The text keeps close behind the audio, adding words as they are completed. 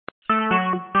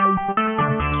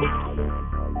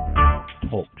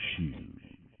Talk Show.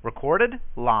 Recorded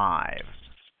live.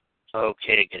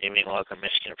 Okay, good evening. Welcome,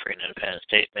 Michigan Free and Independent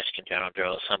State, Michigan General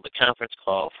General Assembly Conference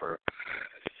call for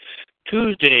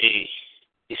Tuesday,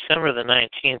 December the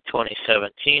 19th,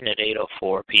 2017 at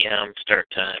 8:04 p.m. start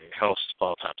time. Your host is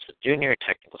Paul Thompson Jr.,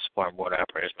 Technical Support Board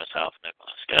Operators, myself,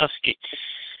 Nicholas Gjscc.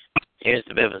 Here's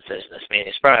the business. This meeting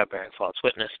is private, bearing false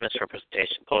witness,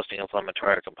 misrepresentation, posting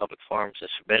inflammatory in public forums is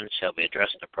forbidden, shall be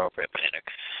addressed in an appropriate manner.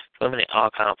 Eliminate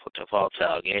all conflict of false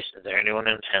allegations. Is there anyone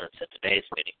in attendance at today's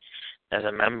meeting as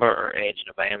a member or agent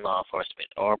of any law enforcement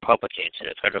or public agency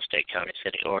of federal, state, county,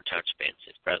 city, or township agency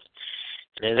is present?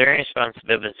 And is there any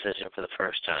responsibility decision for the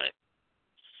first time?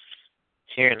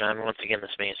 Here none. Once again,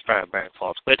 this means private, bearing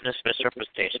false witness,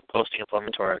 misrepresentation, posting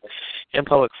inflammatory in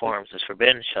public forums is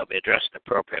forbidden, shall be addressed in an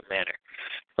appropriate manner.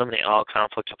 Eliminate all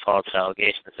conflict of false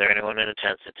allegations. Is there anyone in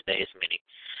attendance at today's meeting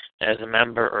as a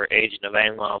member or agent of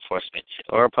any law enforcement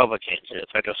or public agency of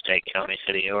federal, state, county,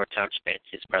 city, or township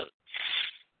agency is present?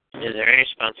 Is there any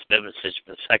responsibility decision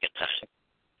for the second time?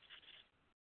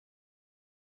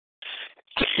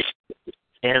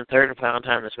 And third and final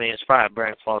time, this meeting is private,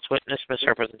 bearing false witness,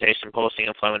 misrepresentation, posting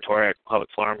inflammatory at public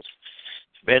forums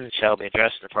forbidden, shall be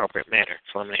addressed in an appropriate manner.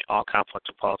 To eliminate all conflict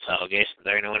of false allegations,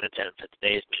 there are no in attendance at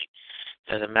today's meeting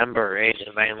as a member or agent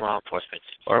of any law enforcement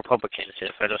or public agency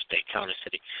of federal, state, county,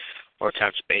 city, or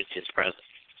township agency is present.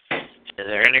 Is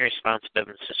there any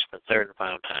responsibility decision for the third and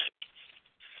final time?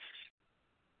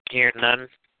 Here none.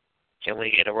 Can we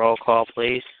get a roll call,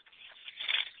 please?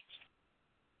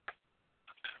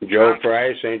 Joe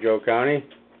Fry, St. Joe County.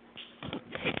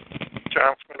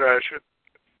 John from Gratiot.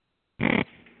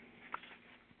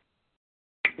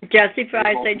 Jesse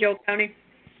Fry, St. Joe County.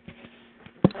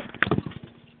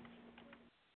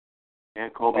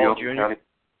 And Colby Paul Oakland Jr. County.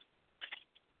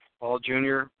 Paul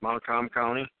Jr., Montcalm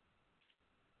County.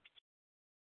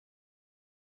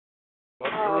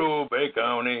 Buckaroo, Bay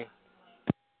County.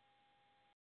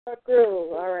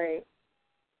 Buckaroo, all right.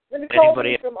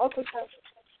 Anybody? From Oakland County.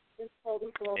 Colby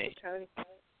from Oakland County.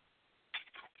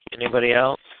 Anybody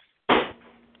else?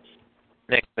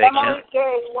 Nick Bacon. Emily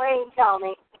Gay, Wayne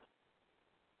County.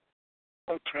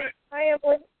 Okay. Hi,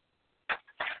 Emily.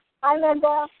 Hi,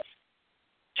 Linda.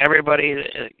 Everybody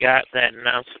got that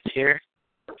announcement here?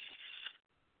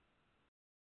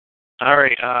 All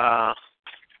right.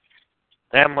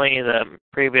 Emily, the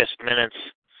previous minutes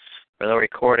for the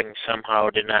recording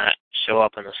somehow did not show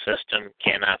up in the system.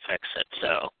 Cannot fix it,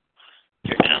 so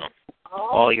you're down.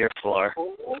 All your floor.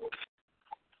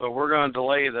 So we're going to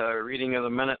delay the reading of the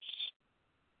minutes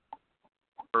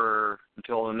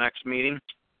until the next meeting.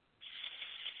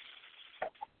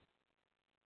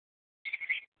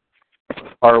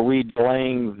 Are we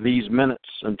delaying these minutes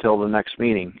until the next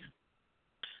meeting?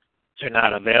 They're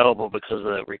not available because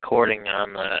the recording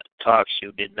on the talk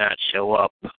show did not show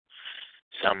up.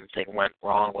 Something went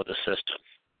wrong with the system.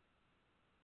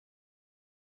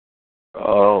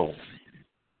 Oh.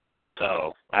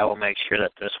 So I will make sure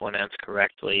that this one ends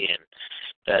correctly and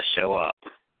does show up.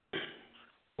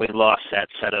 We lost that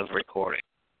set of recording.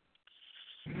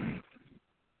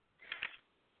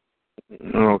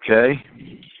 Okay.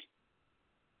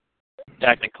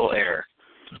 Technical error.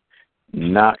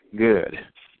 Not good.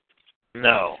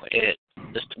 No,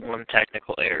 just one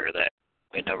technical error that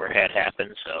we never had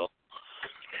happen, so.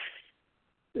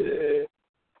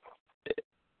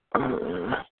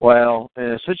 Well, in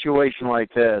a situation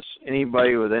like this,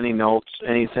 anybody with any notes,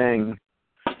 anything,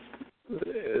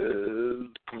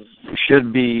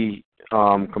 should be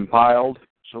compiled,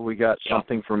 so we got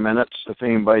something for minutes if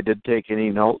anybody did take any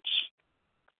notes.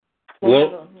 We're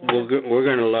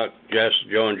going to look.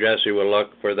 Joe and Jesse will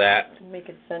look for that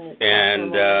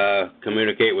and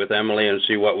communicate with Emily and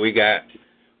see what we got,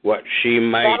 what she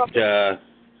might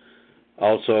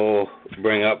also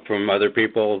bring up from other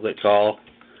people that call.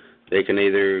 They can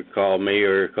either call me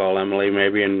or call Emily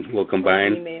maybe, and we'll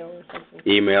combine.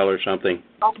 Email or something.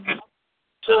 Okay.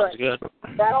 Sounds good.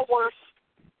 That'll work.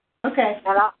 Okay.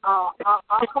 And I'll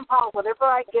compile whatever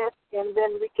I get, and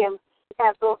then we can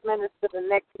have those minutes for the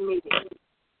next meeting.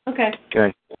 Okay.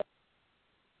 Okay.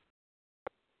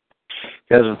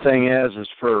 Because the thing is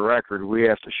for a record, we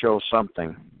have to show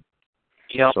something.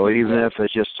 Yep. So even if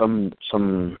it's just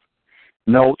some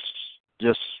notes,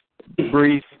 just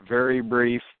brief, very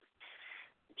brief,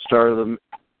 start of the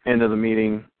end of the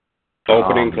meeting.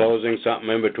 Opening, closing, something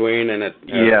in between, and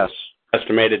yes.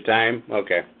 Estimated time?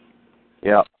 Okay.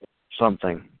 Yeah,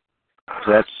 something.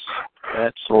 That's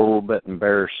a little bit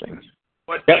embarrassing.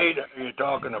 What date are you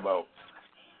talking about?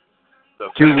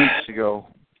 2 weeks ago.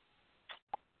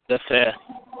 The 5th.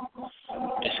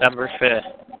 December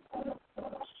 5th.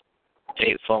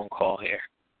 Date phone call here.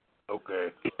 Okay.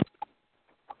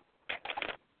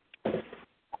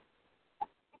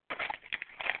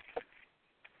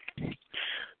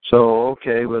 So,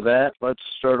 okay, with that, let's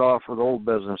start off with old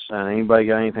business then. Anybody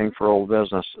got anything for old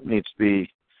business that needs to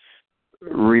be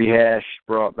rehashed,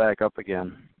 brought back up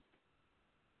again?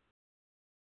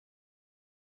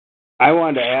 I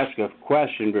wanted to ask a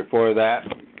question before that,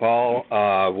 Paul.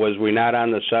 Was we not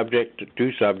on the subject,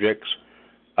 two subjects?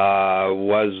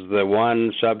 Was the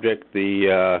one subject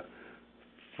the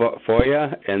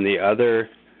FOIA and the other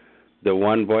the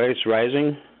One Voice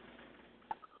Rising?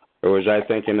 Or was I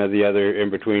thinking of the other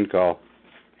in-between call?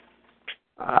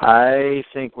 I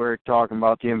think we're talking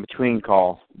about the in-between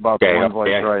call, about the One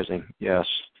Voice Rising, yes.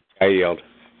 I yield.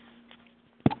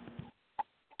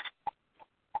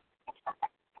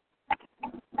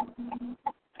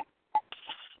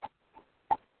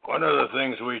 One of the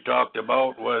things we talked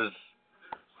about was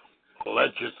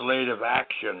legislative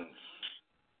actions.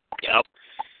 Yep.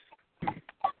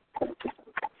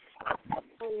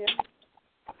 Oh, yeah.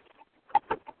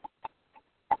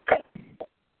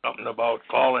 Something about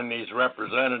calling these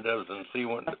representatives and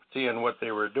seeing what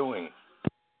they were doing.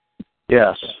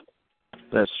 Yes,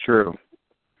 that's true.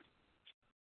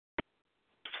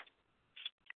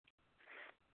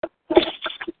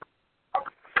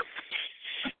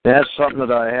 That's something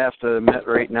that I have to admit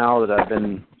right now that I've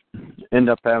end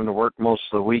up having to work most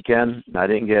of the weekend, and I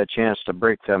didn't get a chance to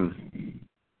break them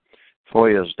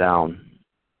FOIAs down.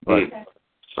 But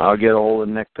I'll get a hold of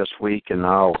Nick this week, and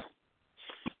I'll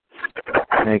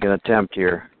make an attempt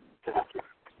here.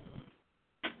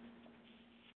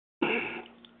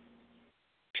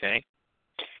 Okay.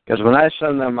 Because when I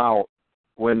send them out,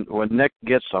 when Nick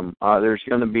gets them, there's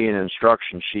going to be an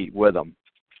instruction sheet with them.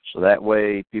 So that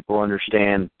way people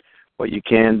understand what you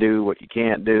can do, what you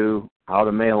can't do, how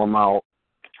to mail them out,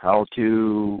 what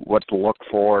to look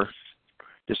for,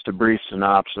 just a brief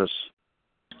synopsis.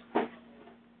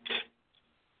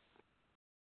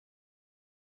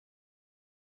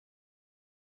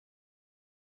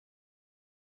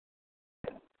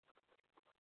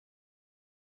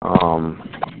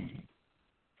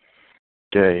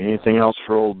 Okay, anything else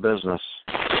for old business?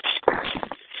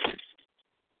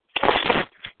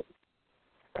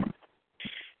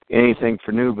 Anything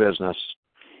for new business?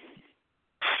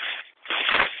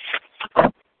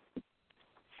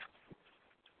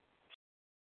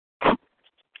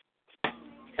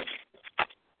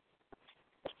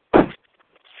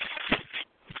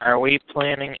 Are we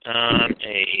planning on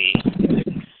a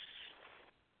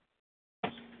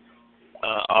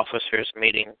officers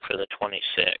meeting for the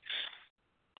 26th?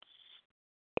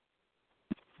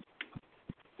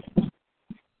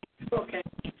 Okay.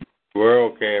 We're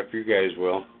okay if you guys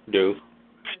will do.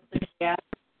 Yeah.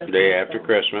 Day after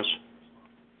Christmas.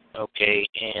 Okay,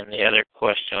 and the other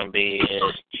question would be is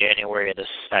January the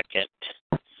 2nd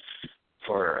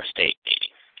for a state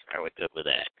meeting. Are we good with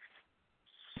that?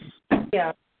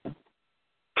 Yeah.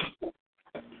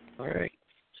 All right.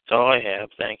 That's all I have.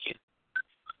 Thank you.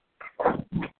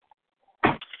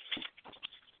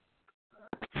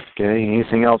 Okay,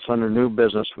 anything else under new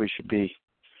business we should be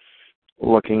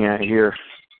looking at here?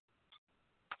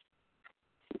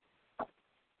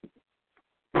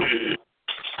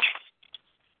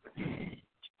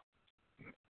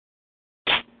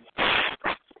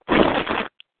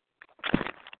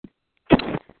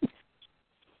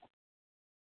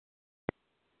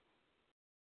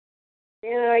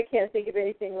 Yeah, I can't think of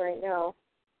anything right now.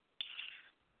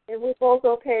 And we're both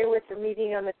okay with the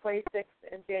meeting on the 26th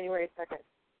and January 2nd.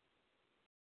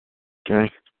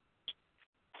 Okay.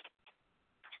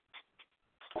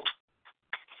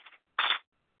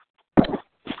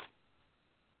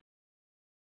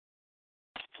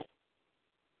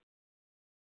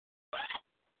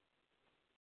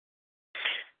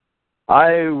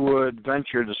 I would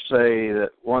venture to say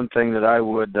that one thing that I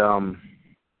would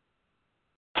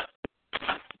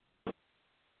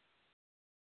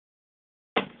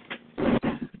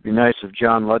be nice if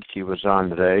John Ludke was on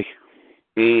today.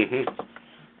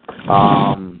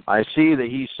 I see that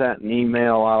he sent an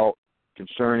email out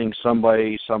concerning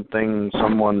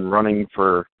someone running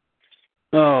for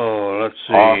let's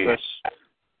see. office.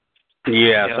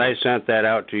 Yes, yeah. I sent that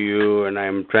out to you, and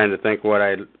I'm trying to think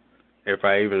if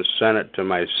I even sent it to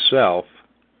myself.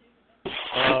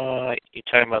 You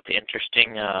talking about the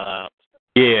interesting?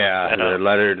 Yeah, the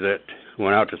letter that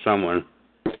went out to someone.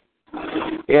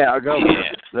 Yeah, Governor.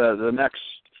 Yeah. The next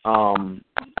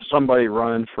somebody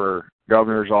running for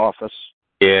governor's office.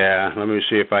 Yeah, let me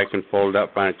see if I can fold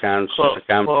up on accounts.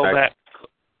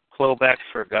 Clawback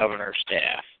for governor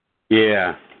staff.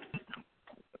 Yeah.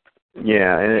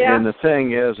 Yeah, and the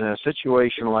thing is, in a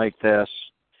situation like this,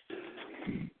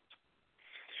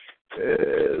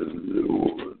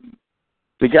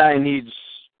 the guy needs,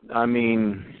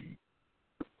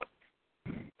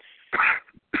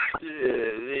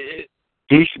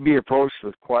 he should be approached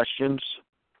with questions.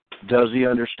 Does he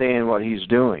understand what he's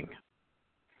doing?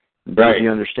 Does he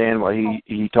understand what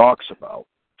he talks about?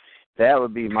 That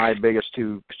would be my biggest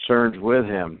two concerns with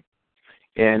him.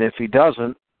 And if he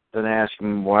doesn't, then ask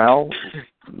him, well,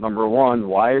 number one,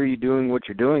 why are you doing what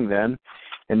you're doing then?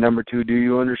 And number two, do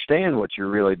you understand what you're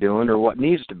really doing or what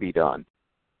needs to be done?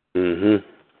 Mm-hmm.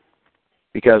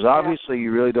 Because obviously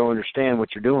you really don't understand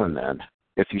what you're doing then,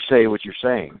 if you say what you're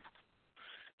saying.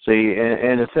 See,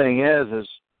 and the thing is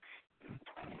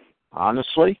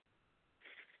honestly,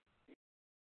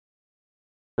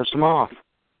 piss him off.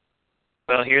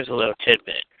 Well, here's a little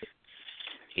tidbit.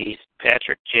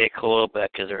 Patrick J.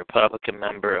 Kolobeck is a Republican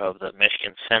member of the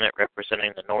Michigan Senate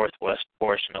representing the northwest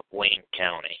portion of Wayne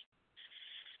County.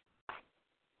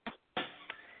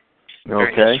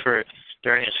 Okay.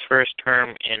 During his first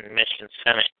term in Michigan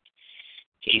Senate,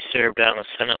 he served on the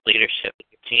Senate leadership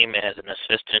team as an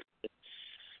assistant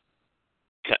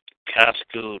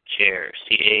Gjscc chair,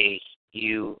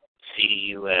 C-A-U-C-U-S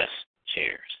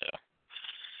chair.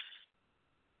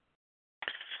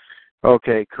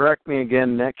 Okay, correct me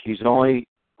again, Nick. He's only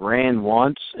ran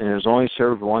once and has only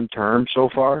served one term so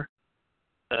far?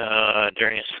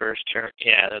 During his first term,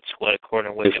 yeah, that's what,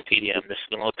 according to Wikipedia. I'm just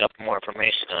going to look up more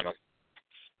information on him.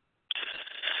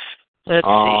 Let's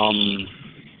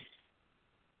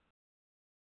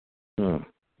see.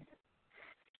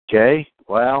 Okay,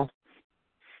 well,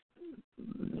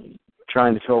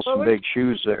 trying to fill some big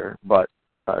shoes there, but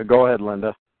go ahead,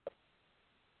 Linda.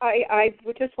 I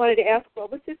just wanted to ask,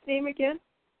 what was his name again?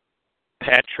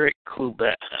 Patrick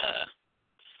Kolobeck.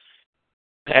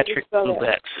 Patrick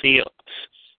Kolobeck.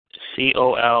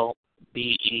 C-O-L-B-E-C-K.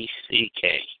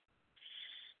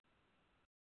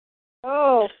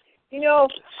 Oh,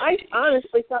 I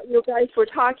honestly thought you guys were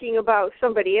talking about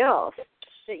somebody else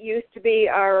that used to be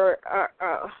our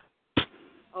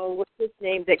what's his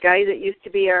name? That guy that used to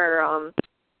be our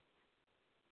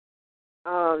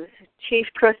chief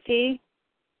trustee.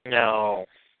 No.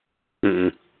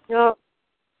 Mm-mm. No.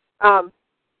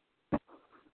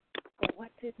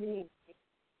 What's his name?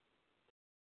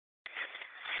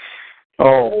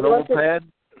 Oh, Bill Pad?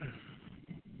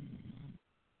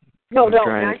 No,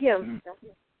 not him.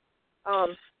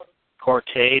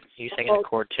 Cortade? You thinking of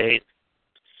Cortade?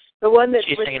 The one that's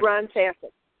with Ron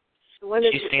Sassett. The one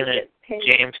that's she's thinking of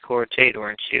James Cortade,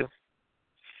 weren't you?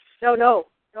 No.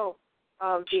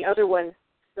 The other one.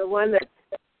 The one that's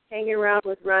hanging around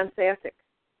with Ron Sassett.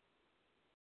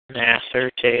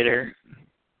 Nasser Tater.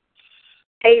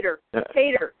 Tater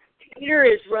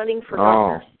is running for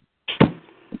governor.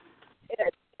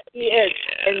 He is.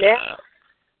 And that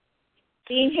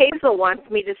Dean Hazel wants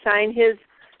me to sign his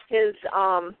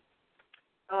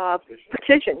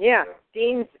petition. Yeah.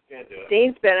 Dean's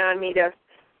been on me to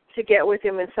get with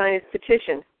him and sign his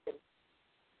petition.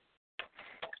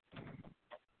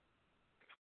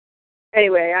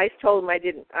 Anyway, I told him I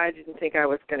didn't think I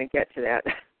was going to get to that.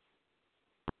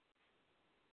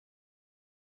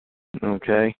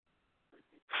 Okay.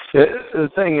 The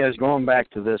thing is, going back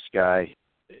to this guy,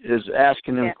 is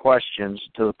asking him questions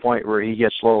to the point where he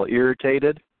gets a little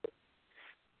irritated.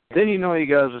 Then you know he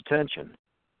got his attention.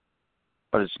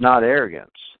 But it's not arrogance.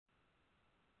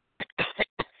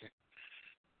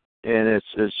 And it's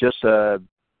just to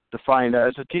find out.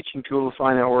 It's a teaching tool to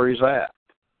find out where he's at.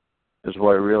 Is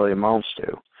what it really amounts to.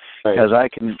 Right. Because I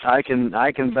can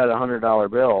bet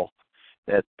 $100 bill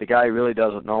that the guy really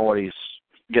doesn't know what he's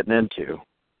getting into,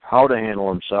 how to handle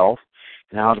himself,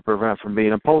 and how to prevent from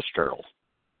being a post turtle.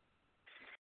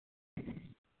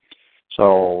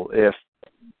 So if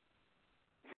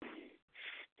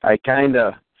I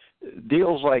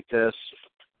deals like this,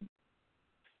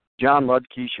 John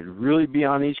Ludke should really be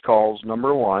on these calls,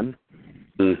 number one.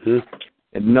 Mm-hmm.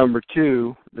 And number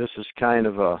two, this is kind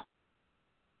of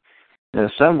an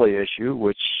assembly issue,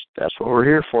 which that's what we're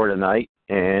here for tonight,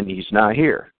 and he's not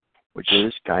here, which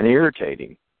is kind of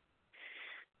irritating.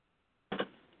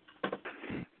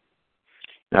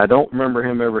 Now, I don't remember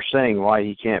him ever saying why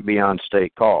he can't be on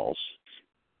state calls.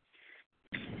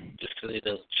 Just because he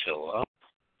doesn't show up.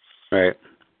 Right.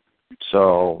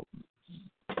 So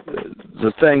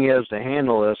the thing is, to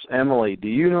handle this, Emily, do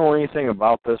you know anything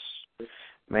about this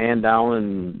man down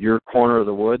in your corner of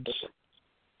the woods?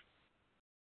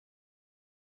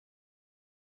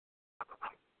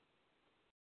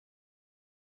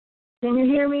 Can you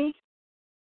hear me?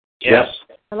 Yes.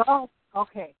 Hello?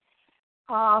 Okay.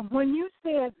 When you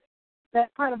said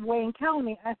that part of Wayne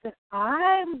County, I said,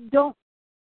 I don't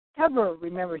ever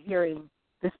remember hearing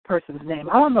this person's name.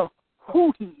 I don't know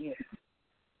who he is.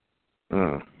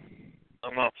 I'm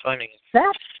not finding it.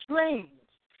 That's strange.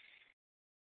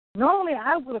 Normally,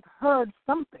 I would have heard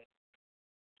something.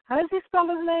 How does he spell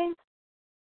his name?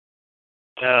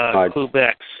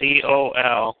 Quebec,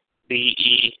 Colbeck.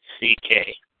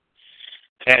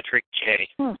 Patrick J.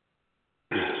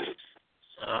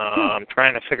 I'm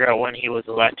trying to figure out when he was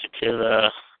elected to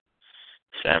the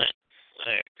Senate.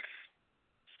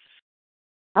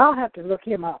 I'll have to look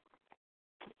him up.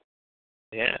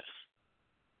 Yeah.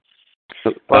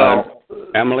 Well,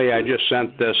 Emily, I just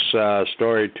sent this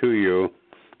story to you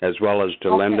as well as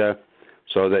to Linda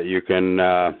so that you can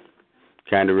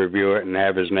kind of review it and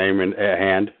have his name at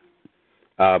hand.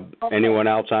 Anyone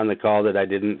else on the call that I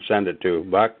didn't send it to?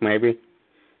 Buck, maybe?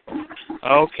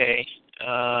 Okay.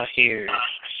 Here.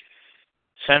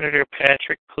 Senator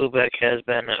Patrick Quebec has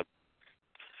been a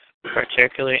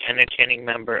particularly entertaining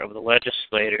member of the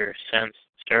legislature since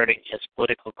starting his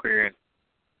political career in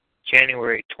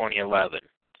January 2011.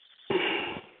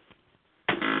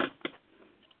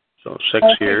 So 6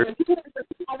 years. He's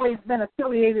always been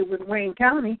affiliated with Wayne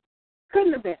County.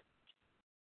 Couldn't have been.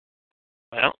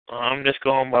 Well, I'm just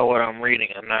going by what I'm reading.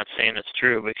 I'm not saying it's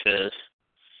true because...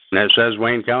 And it says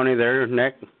Wayne County there,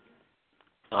 Nick?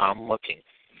 I'm looking.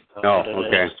 Oh,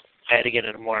 okay. I had to get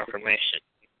into more information.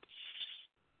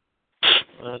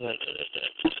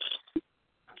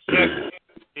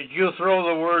 Did you throw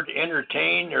the word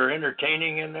entertain or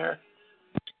entertaining in there?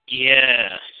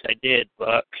 Yes, I did,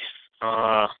 Buck.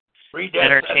 Read that.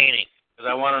 Entertaining. Because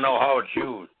I want to know how it's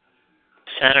used.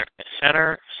 Senate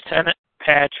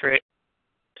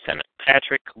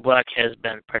Patrick Buck has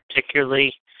been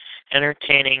particularly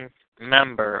entertaining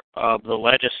member of the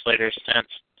legislature since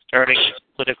starting his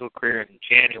political career in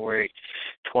January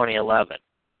 2011.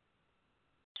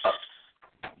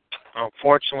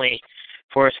 Unfortunately,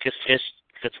 for his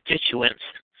constituents,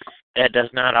 that does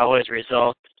not always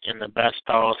result in the best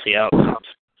policy outcomes.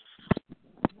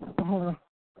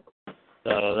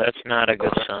 So that's not a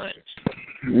good sign.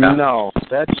 No,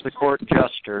 that's the court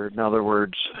jester, in other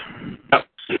words.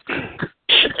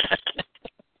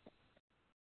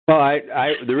 Well,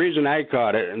 the reason I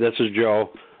caught it, and this is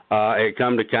Joe, it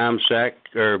come to ComSec,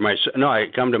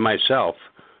 it come to myself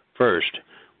first,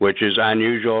 which is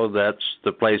unusual. That's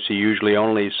the place he usually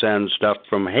only sends stuff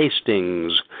from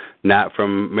Hastings, not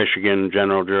from Michigan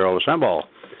General Bureau Assemble.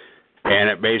 And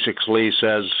it basically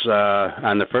says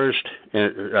on the first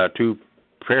two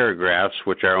paragraphs,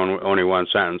 which are only one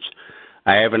sentence,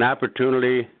 I have had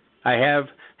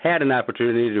an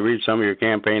opportunity to read some of your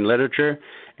campaign literature,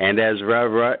 and as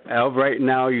of right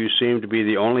now, you seem to be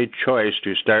the only choice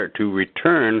to start to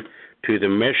return to the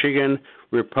Michigan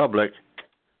Republic,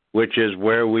 which is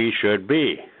where we should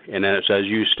be. And then it says,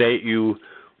 you state you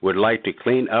would like to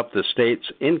clean up the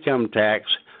state's income tax.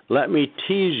 Let me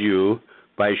tease you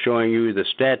by showing you the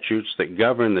statutes that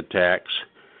govern the tax.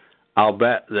 I'll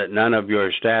bet that none of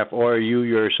your staff or you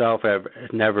yourself have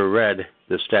never read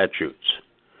the statutes.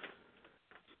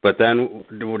 But then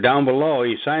down below,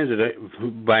 he signs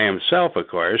it by himself, of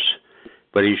course,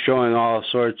 but he's showing all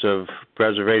sorts of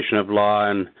preservation of law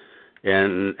and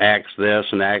acts this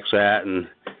and acts that, and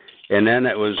then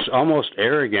it was almost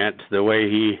arrogant the way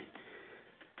he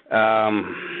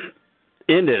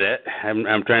ended it.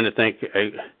 I'm trying to think,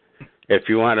 if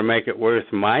you want to make it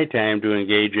worth my time to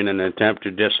engage in an attempt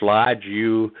to dislodge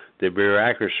you, the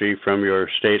bureaucracy, from your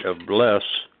state of bless,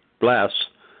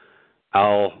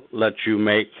 I'll let you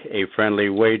make a friendly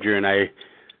wager, and I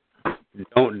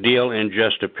don't deal in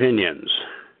just opinions.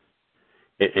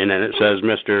 And then it says,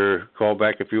 Mr.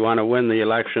 Colbeck, if you want to win the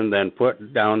election, then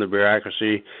put down the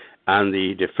bureaucracy on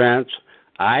the defense.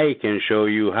 I can show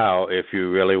you how if you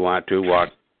really want to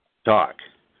talk.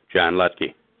 John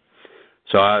Lutke.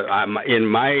 So I'm in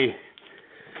my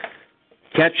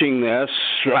catching this,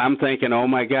 I'm thinking, oh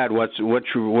my God, which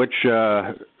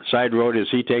side road is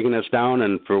he taking us down,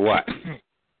 and for what?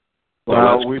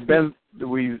 Well,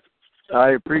 I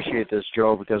appreciate this,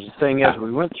 Joe, because the thing is,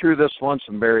 we went through this once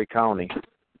in Berry County.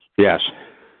 Yes.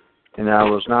 And I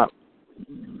was not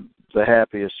the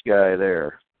happiest guy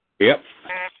there. Yep.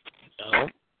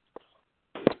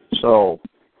 So,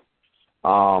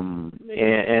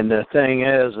 and the thing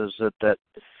is that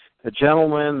the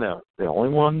gentleman, the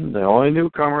only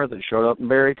newcomer that showed up in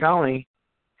Berry County,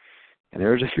 and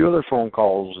there's a few other phone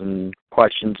calls and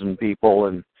questions and people,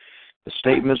 and the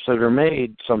statements that are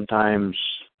made sometimes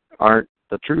aren't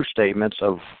the true statements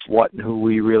of what and who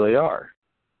we really are.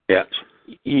 Yes.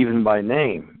 Even by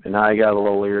name. And I got a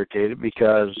little irritated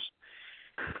because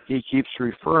he keeps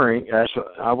referring,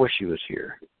 I wish he was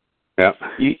here. Yeah.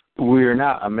 We are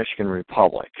not a Michigan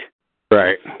Republic.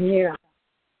 Right. Yeah.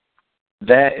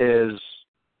 That is,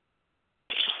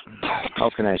 how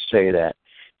can I say that?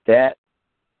 That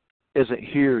isn't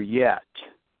here yet.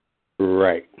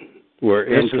 Right. We're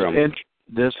interim.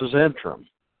 This is interim.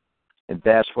 And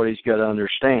that's what he's got to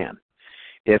understand.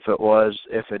 If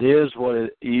it is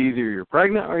either you're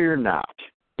pregnant or you're not.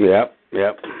 Yep.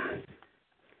 Yeah,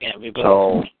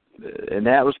 so, and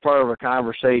that was part of a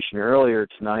conversation earlier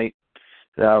tonight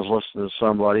that I was listening to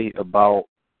somebody about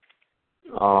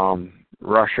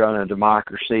Russia and a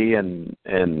democracy and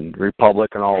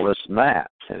republic and all this and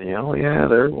that. And,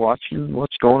 they're watching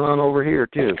what's going on over here,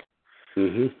 too.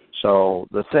 Mm-hmm. So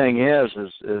the thing is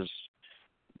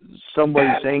somebody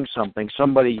saying something,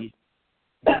 somebody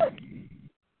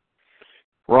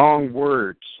wrong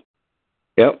words.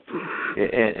 Yep.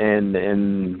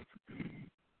 And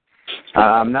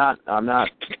I'm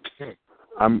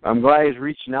glad he's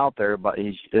reaching out there, but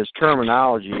his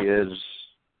terminology is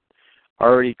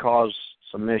already caused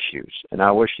some issues, and I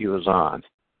wish he was on.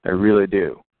 I really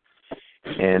do.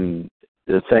 And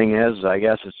the thing is, I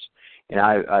guess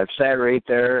I've sat right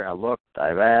there, I looked,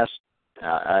 I've asked,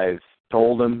 I've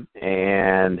told him,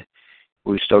 and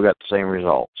we still got the same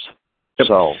results. Yep.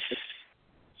 So.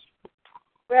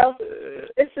 Well,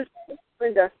 this is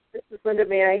Linda.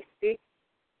 May I speak?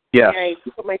 Yes. May I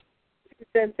put my 2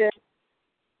 cents in?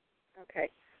 Okay.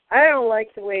 I don't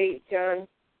like the way John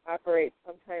operates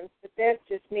sometimes, but that's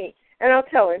just me. And I'll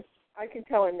tell him. I can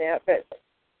tell him that.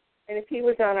 And if he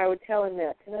was on, I would tell him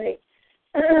that tonight.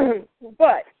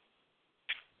 But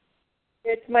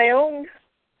it's my own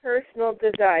personal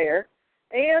desire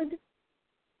and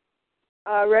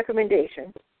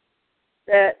recommendation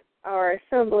that our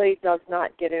assembly does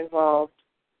not get involved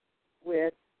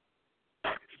with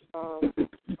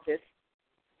this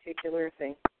particular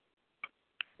thing.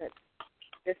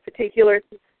 This particular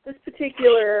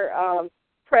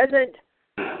present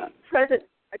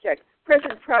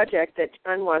project that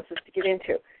John wants us to get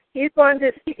into. He's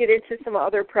wanted us to get into some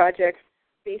other projects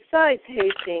besides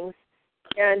Hastings,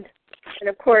 and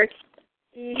of course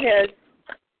he has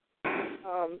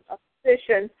a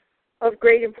position of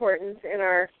great importance in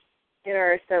our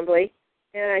assembly,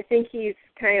 and I think he's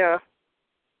kind of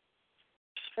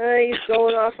he's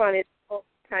going off on his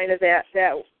kind of that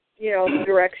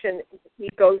direction he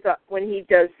goes up when he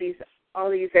does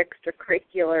all these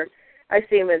extracurricular. I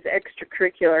see him as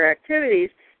extracurricular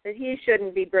activities that he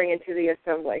shouldn't be bringing to the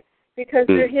assembly because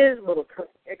they're his little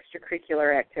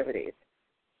extracurricular activities.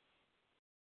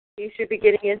 He should be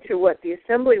getting into what the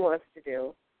assembly wants to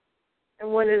do.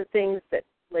 And one of the things that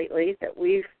lately that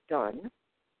we've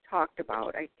talked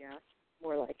about, I guess,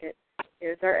 more like it,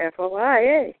 is our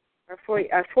FOIA, our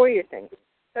FOIA thing.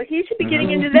 So he should be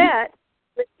getting into that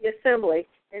with the assembly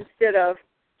instead of.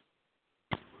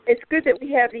 It's good that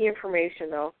we have the information,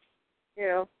 though.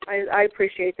 I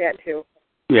appreciate that too.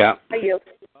 Yeah. I yield.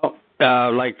 Well,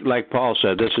 like Paul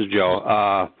said, this is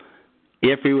Joe.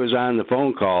 If he was on the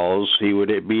phone calls, he would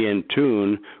be in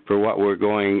tune for what we're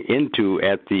going into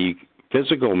at the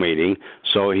physical meeting,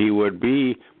 so he would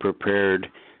be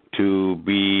prepared to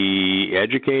be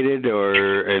educated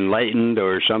or enlightened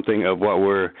or something of what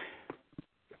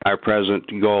our present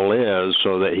goal is,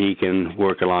 so that he can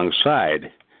work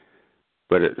alongside.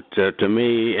 But to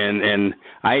me, and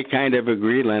I kind of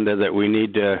agree, Linda, that we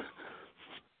need to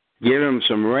give him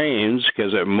some reins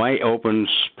because it might open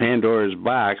Pandora's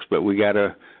box, but we got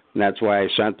to, and that's why I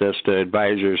sent this to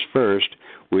advisors first.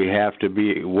 We have to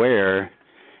be aware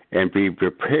and be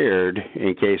prepared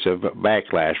in case of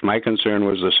backlash. My concern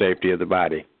was the safety of the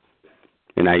body,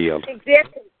 and I yield.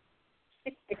 Exactly.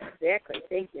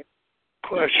 Thank you.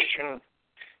 Question: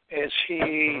 is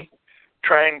he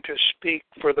trying to speak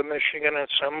for the Michigan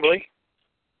Assembly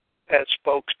as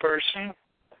spokesperson?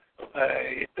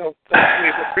 I don't think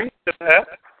we've agreed to that.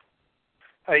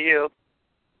 I yield.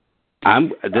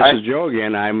 This is Joe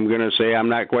again. I'm going to say I'm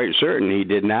not quite certain. He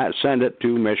did not send it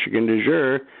to Michigan du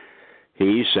Jour.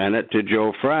 He sent it to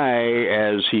Joe Fry,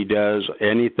 as he does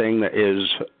anything that is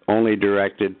only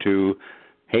directed to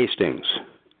Hastings.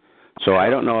 So I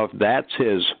don't know if that's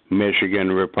his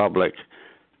Michigan Republic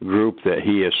group that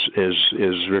he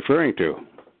is referring to.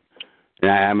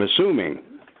 And I'm assuming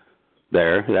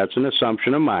that's an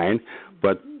assumption of mine,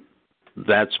 but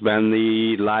that's been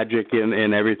the logic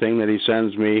in everything that he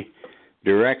sends me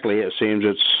directly. It seems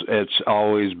it's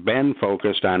always been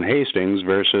focused on Hastings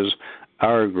versus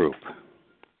our group.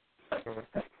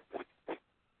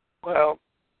 Well,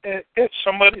 if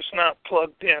somebody's not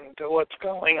plugged in to what's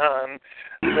going on,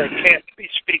 they can't be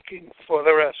speaking for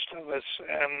the rest of us,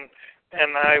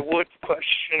 and I would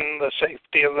question the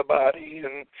safety of the body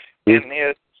and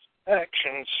his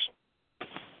actions.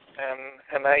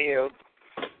 and I yield.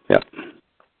 Yep.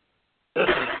 This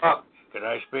is Buck. Can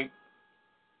I speak?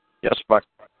 Yes, Buck.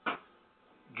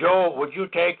 Joe, would you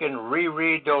take and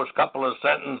reread those couple of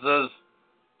sentences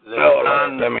that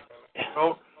John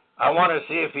wrote? I want to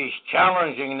see if he's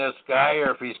challenging this guy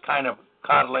or if he's kind of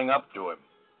coddling up to him.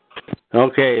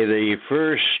 Okay, the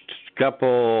first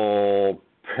couple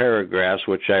paragraphs,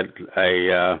 which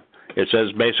it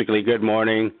says basically, good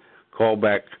morning,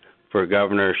 Colbeck for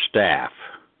Governor Staff.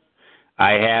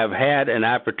 I have had an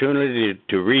opportunity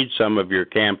to read some of your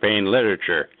campaign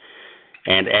literature,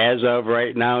 and as of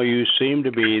right now, you seem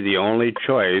to be the only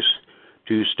choice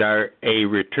to start a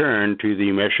return to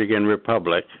the Michigan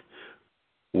Republic,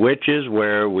 which is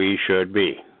where we should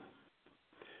be.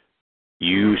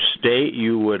 You state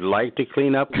you would like to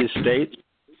clean up the state's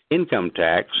income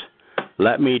tax.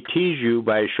 Let me tease you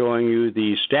by showing you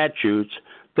the statutes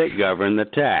that govern the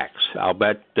tax. I'll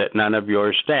bet that none of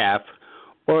your staff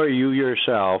or you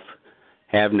yourself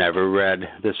have never read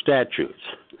the statutes.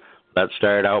 Let's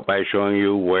start out by showing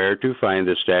you where to find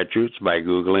the statutes by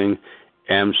Googling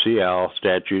MCL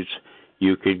statutes.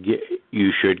 You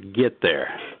should get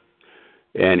there.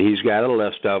 And he's got a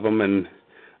list of them, and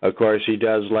of course he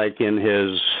does, like in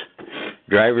his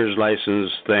driver's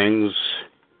license things,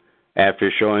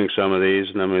 after showing some of these,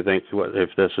 and let me think if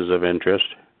this is of interest.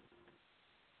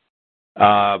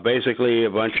 Basically a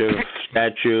bunch of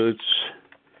statutes,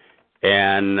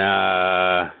 and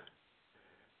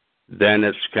then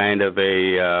it's kind of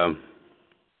a,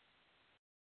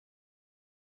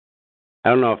 I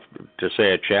don't know if to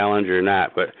say a challenge or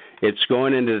not, but it's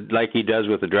going into, like he does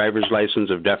with the driver's license,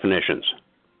 of definitions.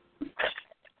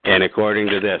 And according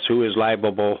to this, who is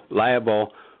liable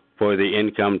for the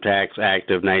Income Tax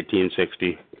Act of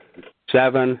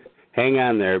 1967? Hang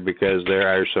on there, because there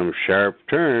are some sharp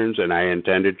turns, and I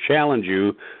intend to challenge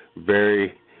you.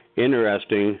 Very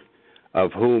interesting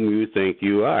of whom you think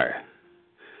you are.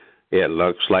 It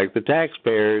looks like the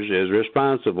taxpayers is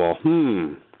responsible.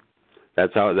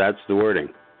 That's the wording.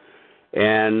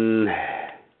 And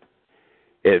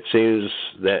it seems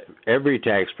that every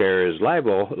taxpayer is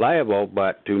liable,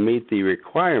 but to meet the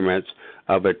requirements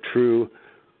of a true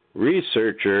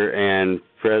researcher and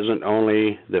present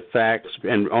only the facts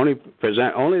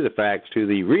to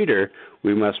the reader,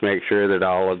 we must make sure that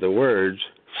all of the words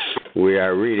we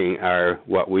are reading are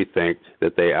what we think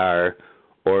that they are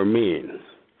or mean.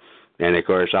 And of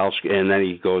course, and then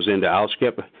he goes into, I'll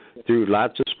skip through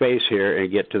lots of space here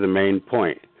and get to the main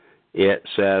point. It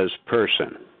says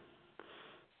person.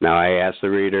 Now, I asked the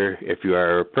reader, if you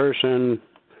are a person,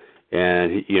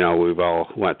 and, we've all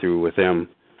went through with him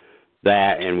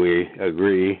that, and we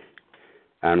agree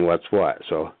on what's what.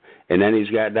 So, and then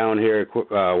he's got down here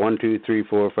 1, 2, 3,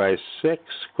 4, 5, 6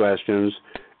 questions.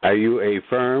 Are you a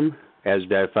firm as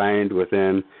defined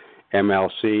within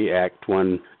MLC Act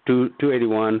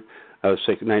 281 of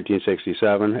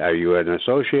 1967? Are you an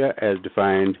associate as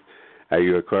defined? Are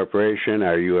you a corporation?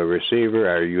 Are you a receiver?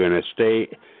 Are you an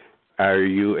estate? Are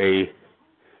you a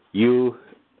U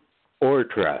or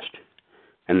trust?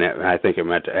 And that, I think it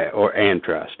meant and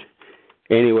trust.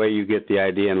 Anyway, you get the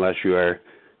idea, unless you are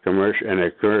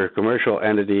commercial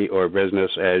entity or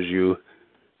business as your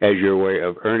way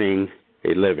of earning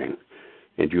a living.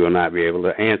 And you will not be able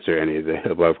to answer any of the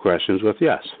above questions with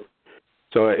yes.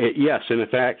 So, yes, in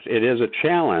fact, it is a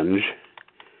challenge.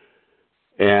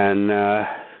 And I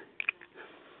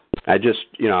just,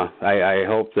 I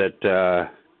hope that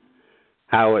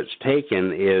how it's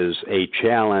taken is a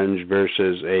challenge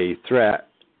versus a threat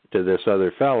to this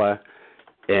other fella,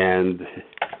 and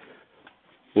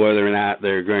whether or not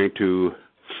they're going to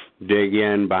dig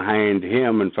in behind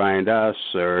him and find us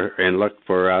and look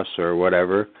for us or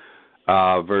whatever,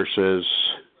 versus,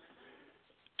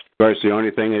 of course, the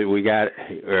only thing that we got,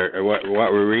 or what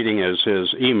we're reading is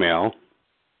his email,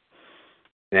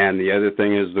 and the other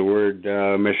thing is the word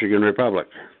Michigan Republic,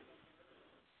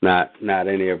 not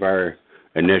any of our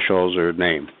initials or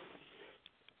name.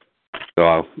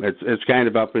 So it's kind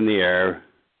of up in the air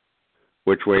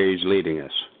which way he's leading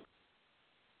us.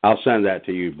 I'll send that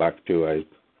to you, Buck, too.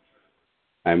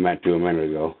 I meant to a minute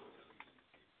ago.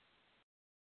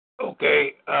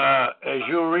 Okay, as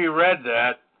you reread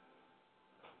that,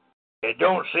 it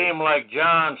don't seem like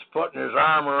John's putting his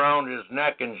arm around his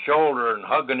neck and shoulder and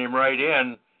hugging him right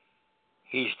in.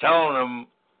 He's telling him,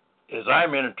 as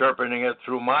I'm interpreting it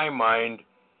through my mind,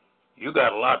 you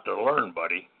got a lot to learn,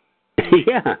 buddy.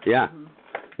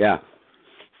 Yeah.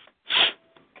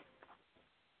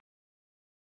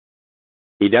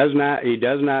 He does not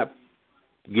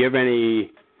give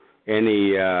any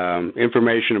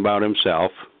information about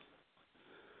himself.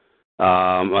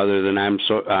 other than I'm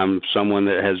someone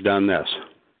that has done this.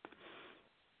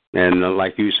 And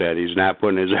like you said, he's not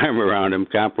putting his arm around him,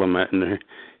 complimenting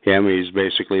him. He's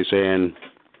basically saying,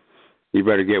 you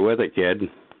better get with it, kid,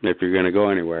 if you're going to go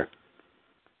anywhere.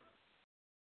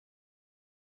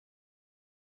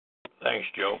 Thanks,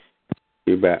 Joe.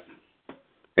 You bet.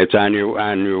 It's on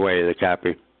your way, the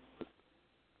copy.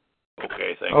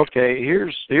 Okay, thank you. Okay,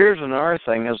 here's another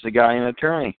thing as the guy an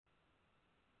attorney.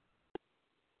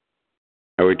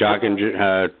 Are we talking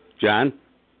John?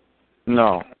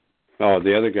 No. Oh,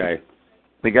 the other guy.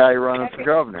 The guy running for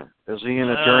governor. Is he an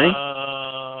attorney?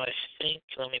 I think,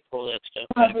 let me pull that stuff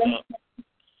back up.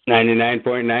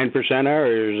 99.9% are,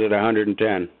 or is it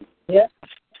 110? Yeah.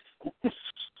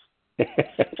 Where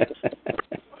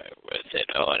was it?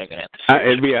 Oh, I'm going to have to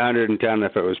It'd be 110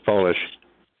 if it was Polish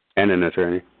and an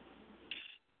attorney.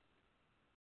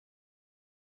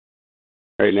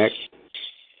 Right, Nick?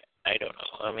 I don't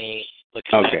know. Let me look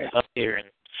Okay. up here and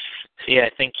see. I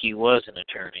think he was an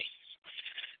attorney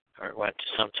or went to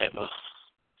some type of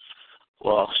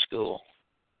law school.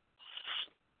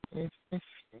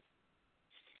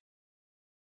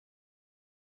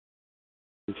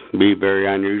 Be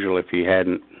very unusual if he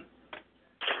hadn't.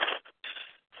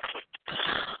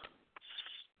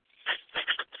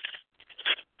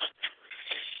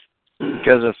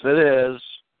 Because if it is,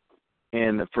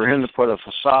 and for him to put a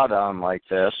facade on like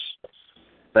this,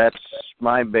 that's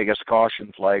my biggest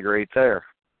caution flag right there.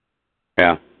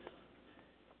 Yeah.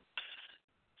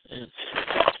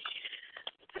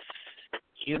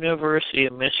 University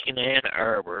of Michigan, Ann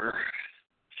Arbor.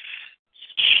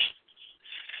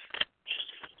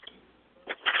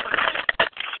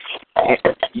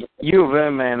 U of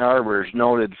M Ann Arbor is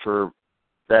noted for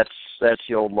that's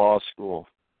the old law school,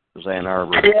 is Ann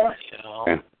Arbor. Yeah.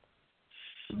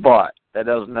 But that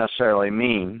doesn't necessarily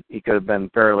mean he could have been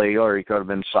paralegal or he could have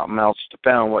been something else,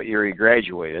 depending on what year he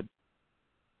graduated.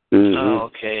 Mm-hmm. Oh,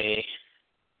 okay.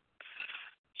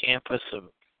 Campus of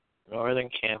Northern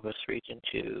Campus, Region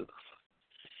 2.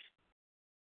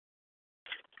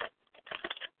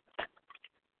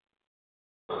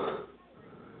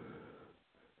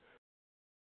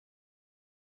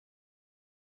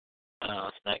 Oh,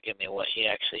 it's not giving me what he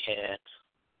actually had.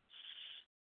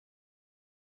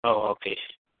 Oh, okay.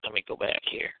 Let me go back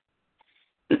here.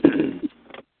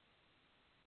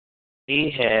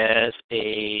 He has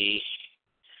a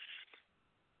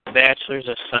Bachelor's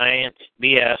of Science,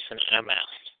 BS, and MS.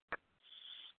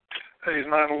 He's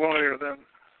not a lawyer then.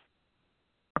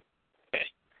 Okay.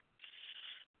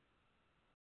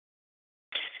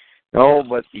 No,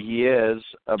 but he is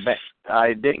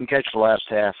I didn't catch the last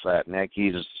half of that, Nick.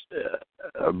 He's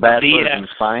a bachelor's in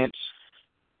science.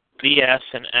 BS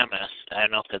and MS. I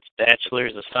don't know if that's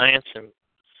Bachelor's of Science and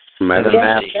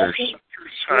Master's.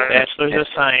 Bachelor's of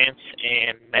Science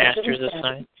and Master's of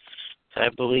Science, I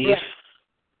believe. Yeah.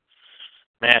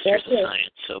 Master's of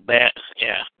Science. So,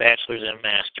 Bachelor's and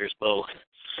Master's both.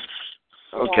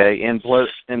 Okay, in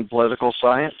political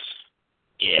science?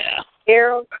 Yeah.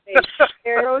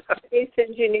 Aerospace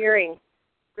engineering.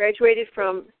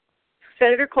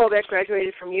 Senator Colbeck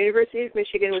graduated from University of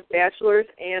Michigan with bachelor's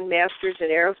and master's in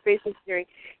aerospace engineering.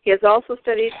 He has also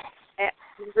studied at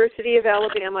University of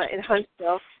Alabama in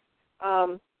Huntsville,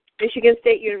 Michigan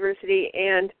State University,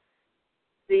 and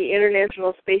the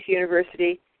International Space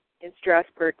University in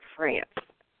Strasbourg, France.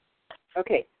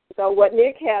 Okay, so what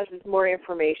Nick has is more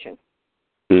information.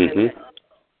 Mm-hmm.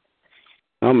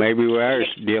 Well, maybe we are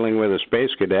dealing with a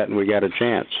space cadet and we got a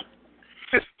chance.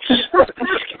 This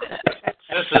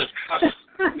is,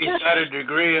 if he's got a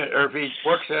degree, or if he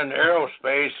works in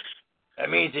aerospace, that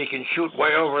means he can shoot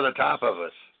way over the top of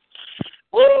us.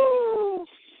 Woo!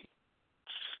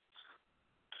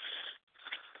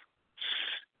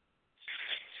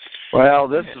 Well,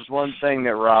 this is one thing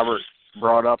that Robert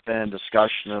brought up in a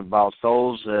discussion about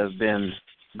those that have been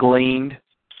gleaned,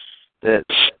 that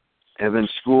have been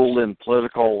schooled in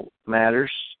political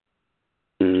matters,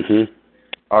 Mm-hmm.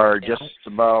 are just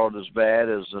about as bad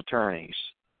as attorneys.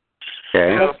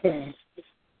 Okay.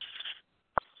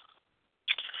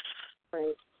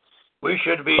 We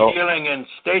should be dealing in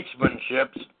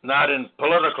statesmanship, not in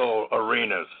political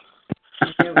arenas.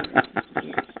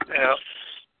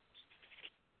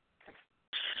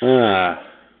 Yeah.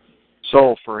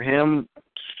 So for him,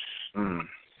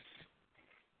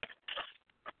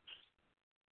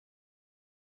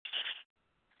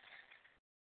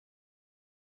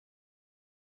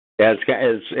 Yeah,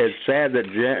 it's sad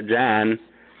that John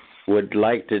would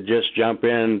like to just jump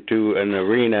into an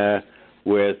arena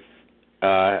with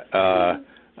a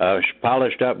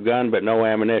polished up gun but no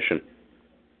ammunition.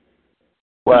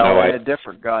 well, a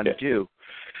different gun too.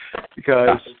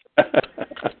 because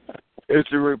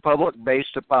it's a republic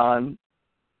based upon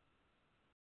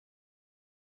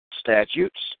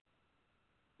statutes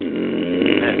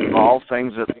that involve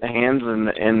things at the hands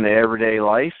in the everyday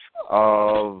life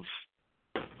of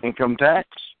income tax.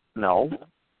 No.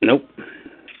 Nope.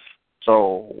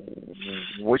 So,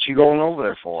 what you going over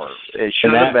there for? It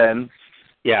should have been.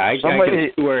 Yeah, I can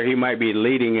see where he might be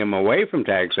leading him away from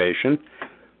taxation,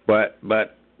 but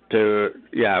to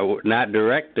not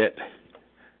direct it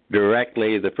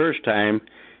directly the first time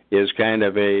is kind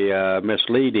of a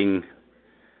misleading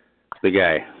the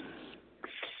guy.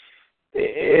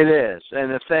 It is,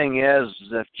 and the thing is,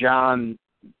 if John,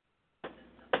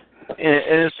 in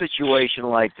a situation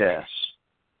like this,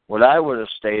 what I would have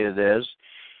stated is,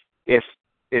 if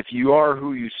you are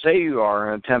who you say you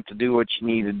are and attempt to do what you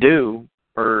need to do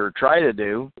or try to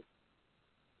do,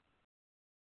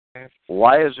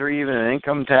 why is there even an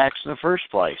income tax in the first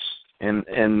place? In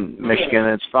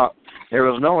Michigan, there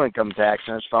was no income tax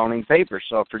in its founding papers.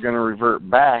 So if you're going to revert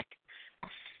back,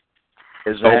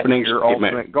 is that your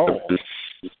ultimate goal?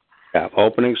 Yeah,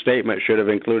 opening statement should have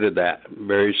included that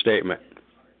very statement.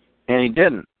 And he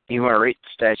didn't. He went right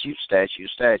to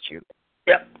statute.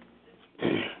 Yep.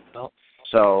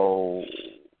 So,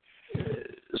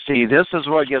 see, this is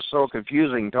what gets so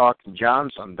confusing talking to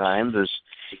John sometimes,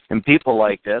 and people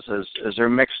like this, is they're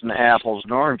mixing apples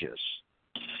and oranges.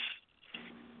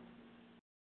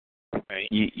 Right.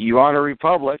 You want a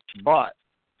republic, but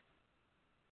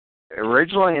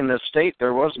originally in this state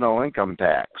there was no income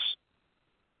tax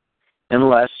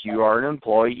unless you are an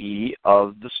employee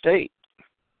of the state.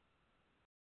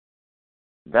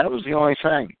 That was the only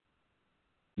thing.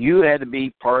 You had to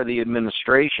be part of the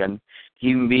administration to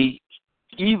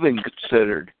even be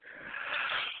considered.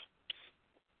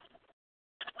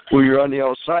 When you're on the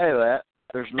outside of that,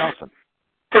 there's nothing.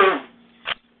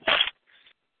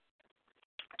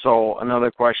 So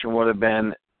another question would have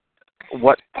been,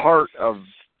 what part of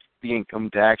the income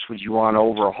tax would you want to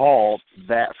overhaul,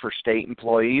 that for state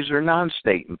employees or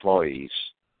non-state employees?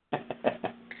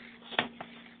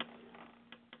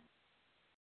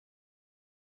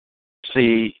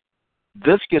 See,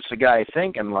 this gets the guy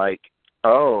thinking like,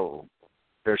 oh,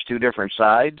 there's two different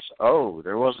sides. Oh,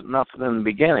 there wasn't nothing in the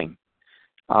beginning.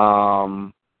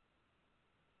 Not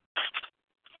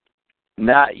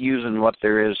using what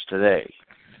there is today.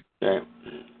 Yeah.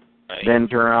 Then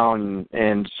turn around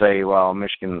and say, well,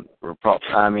 Michigan,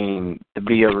 to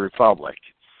be a republic,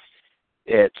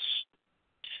 you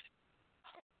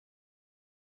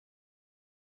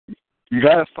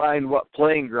got to find what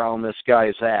playing ground this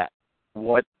guy's at,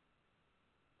 what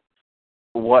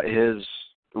his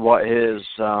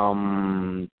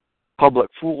public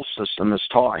school system has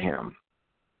taught him.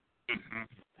 Mm-hmm.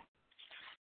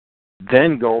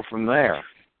 Then go from there.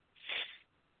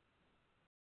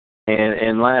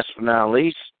 And last but not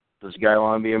least, does the guy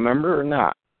want to be a member or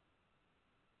not?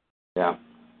 Yeah.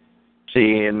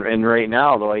 See, and right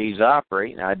now, the way he's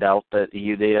operating, I doubt that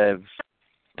he'd have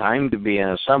time to be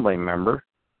an assembly member.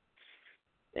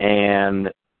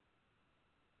 And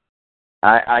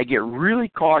I get really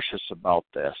cautious about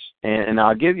this. And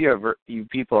I'll give you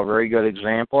people a very good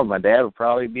example, and my dad will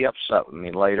probably be upset with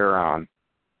me later on.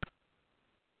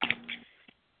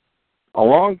 A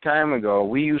long time ago,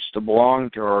 we used to belong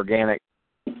to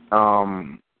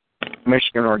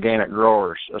Michigan Organic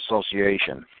Growers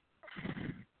Association.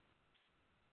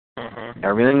 Mm-hmm.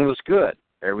 Everything was good.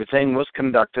 Everything was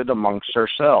conducted amongst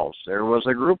ourselves. There was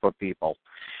a group of people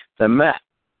that met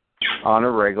on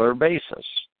a regular basis.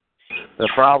 The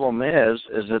problem is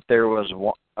that there was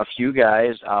a few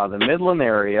guys out of the Midland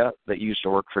area that used to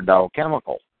work for Dow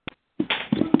Chemical,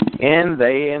 and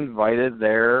they invited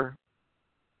their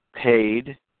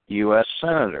paid U.S.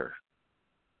 Senator,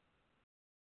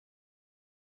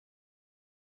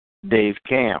 Dave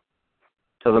Camp,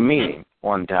 to the meeting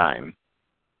one time.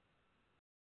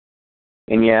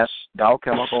 And yes, Dow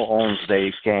Chemical owns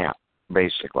Dave Camp,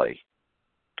 basically.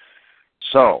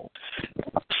 So,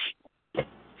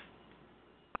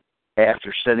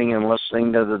 after sitting and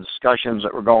listening to the discussions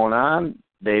that were going on,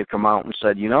 Dave come out and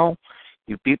said, you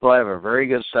people have a very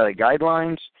good set of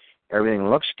guidelines. Everything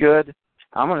looks good.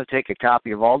 I'm going to take a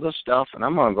copy of all this stuff, and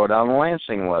I'm going to go down to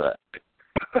Lansing with it.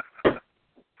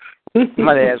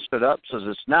 My dad stood up and says,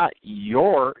 it's not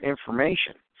your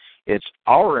information. It's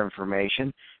our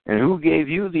information, and who gave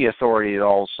you the authority to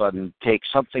all of a sudden take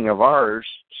something of ours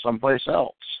someplace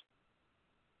else?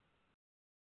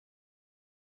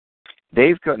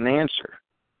 Dave couldn't answer.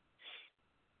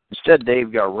 Instead,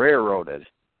 Dave got railroaded.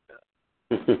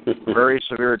 Very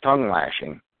severe tongue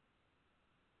lashing.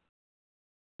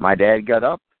 My dad got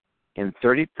up, and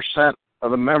 30%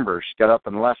 of the members got up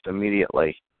and left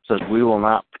immediately. Says, we will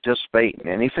not participate in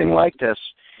anything like this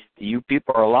that you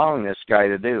people are allowing this guy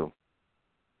to do.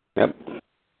 Yep.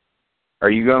 Are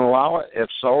you going to allow it? If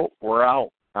so, we're out.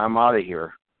 I'm out of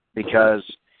here. Because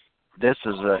this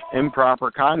is an improper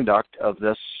conduct of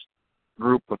this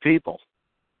group of people.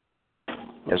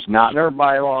 It's not in our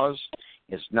bylaws.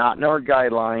 It's not in our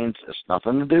guidelines. It's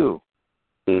nothing to do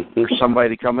for somebody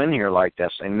to come in here like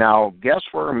this. And now, guess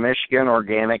where Michigan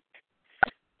organic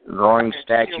growing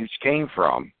statutes came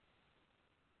from?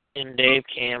 In Dave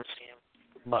Camp's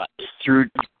butt. Through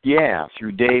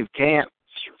Dave Camp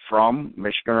from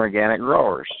Michigan Organic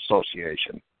Growers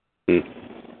Association.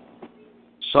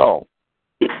 So,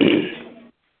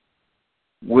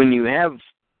 when you have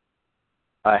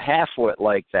a half-wit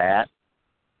like that,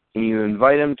 and you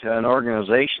invite him to an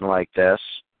organization like this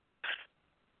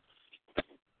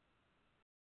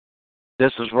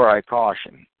is where I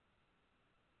caution.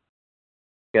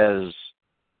 Because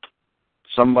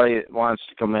somebody wants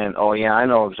to come in, oh, yeah, I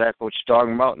know exactly what you're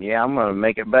talking about, and yeah, I'm going to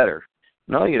make it better.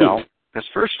 No, you don't. Because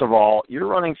first of all, you're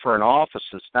running for an office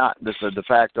that's a de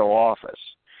facto office.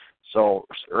 So,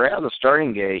 right out of the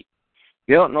starting gate,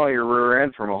 you don't know your rear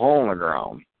end from a hole in the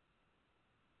ground.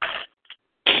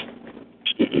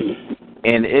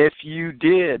 And if you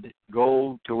did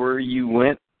go to where you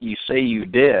went, you say you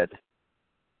did,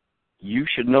 you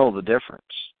should know the difference.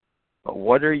 But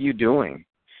what are you doing?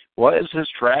 What is his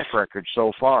track record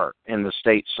so far in the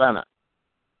state Senate?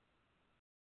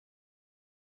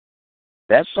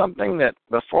 That's something that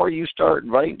before you start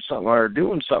inviting something or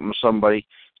doing something with somebody,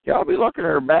 you ought to be looking at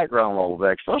their background a little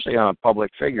bit, especially on a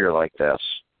public figure like this.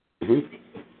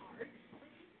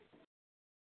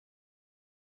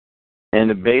 And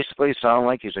it basically sounds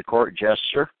like he's a court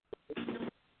jester.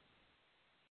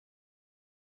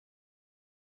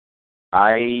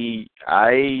 I've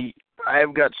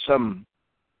got some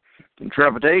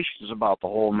trepidations about the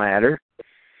whole matter,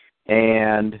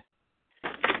 and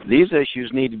these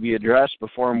issues need to be addressed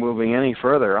before moving any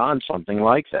further on something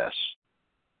like this.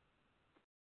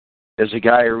 Is the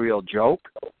guy a real joke?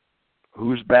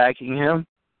 Who's backing him?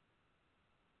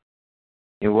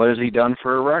 And what has he done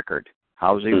for a record?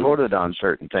 How's he voted on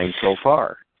certain things so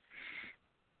far?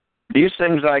 These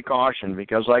things I caution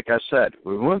because, like I said,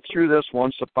 we went through this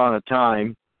once upon a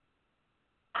time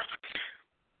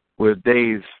with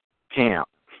Dave Camp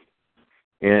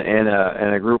and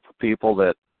a group of people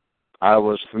that I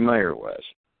was familiar with.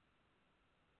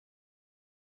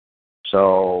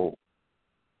 So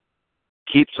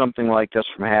keep something like this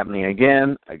from happening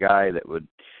again. A guy that would,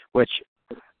 which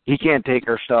he can't take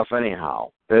our stuff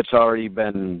anyhow. It's already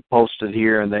been posted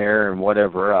here and there and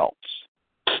whatever else.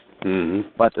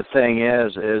 But the thing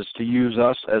is to use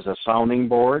us as a sounding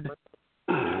board,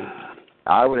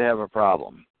 I would have a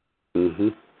problem.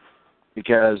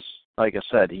 Because, like I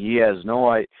said, he has no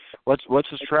idea. What's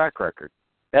his track record?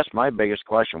 That's my biggest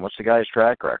question. What's the guy's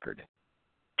track record?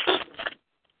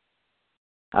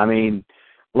 I mean,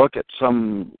 look at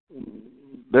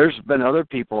there's been other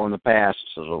people in the past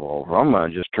that says, well, I'm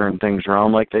going to just turn things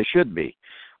around like they should be.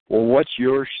 Well, what's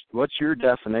your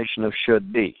definition of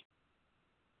should be?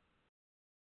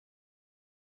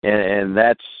 And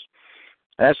that's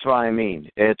what I mean.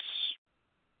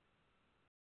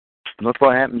 Look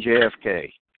what happened to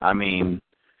JFK. I mean,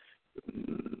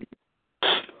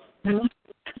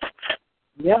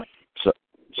 Yep.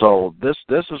 So this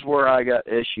is where I got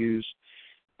issues,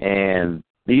 and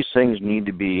these things need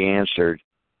to be answered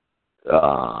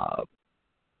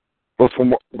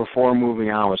before moving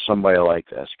on with somebody like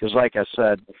this. Because, like I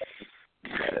said,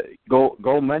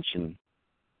 go mention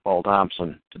Paul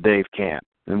Thompson to Dave Camp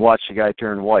and watch the guy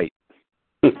turn white.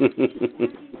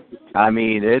 I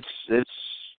mean,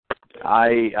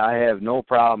 I have no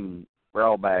problem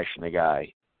brow bashing the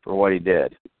guy for what he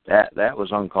did. That was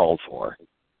uncalled for.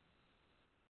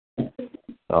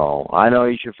 So I know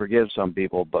you should forgive some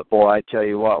people, but boy, I tell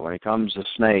you what, when it comes to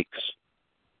snakes,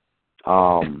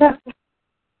 I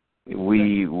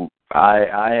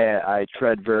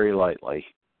tread very lightly.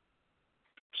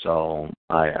 So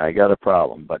I got a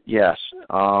problem. But yes,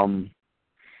 and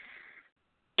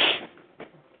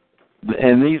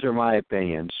these are my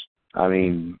opinions. I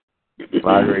mean,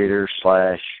 moderator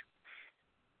 /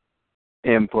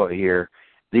 input here.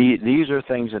 These are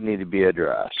things that need to be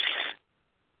addressed.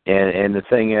 And the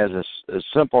thing is, it's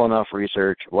simple enough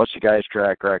research. What's the guy's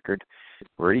track record?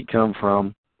 Where did he come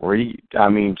from?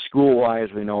 School-wise,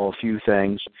 we know a few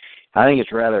things. I think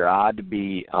it's rather odd to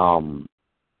be an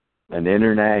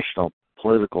international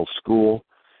political school,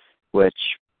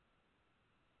 which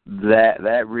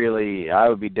that really, I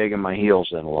would be digging my heels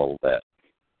in a little bit.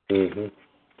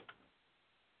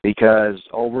 Because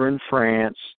over in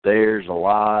France, there's a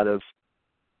lot of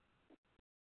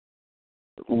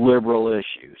liberal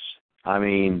issues. I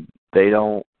mean, they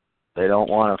don't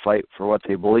want to fight for what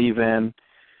they believe in.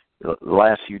 The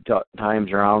last few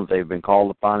times around, they've been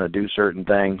called upon to do certain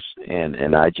things,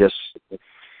 and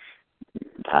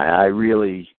I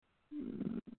really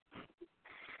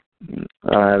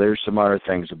there's some other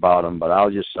things about them, but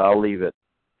I'll leave it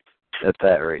at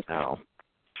that right now.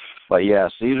 But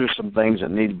yes, these are some things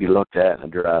that need to be looked at and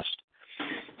addressed.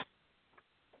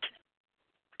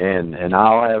 And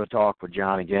I'll have a talk with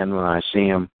John again when I see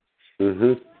him.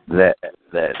 Mm-hmm.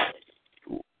 That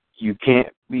you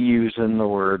can't be using the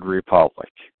word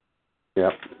republic.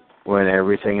 Yep. When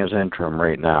everything is interim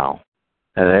right now.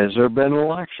 And has there been an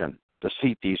election to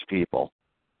seat these people?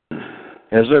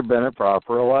 Has there been a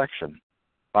proper election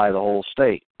by the whole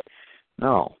state?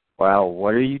 No. Well,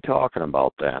 what are you talking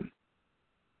about then?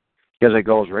 Because it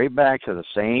goes right back to the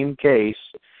same case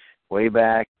way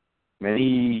back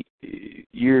many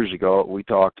years ago we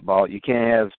talked about. You can't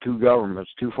have two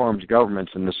forms of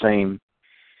governments in the same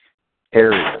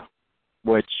area,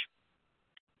 which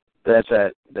that's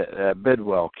that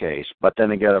Bidwell case. But then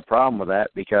they got a problem with that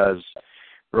because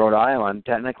Rhode Island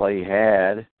technically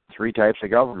had 3 types of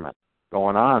government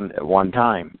going on at one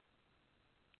time.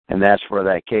 And that's where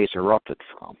that case erupted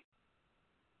from.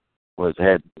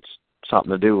 Had something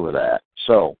to do with that.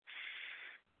 So,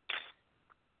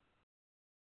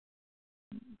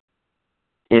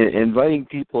 inviting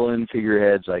people in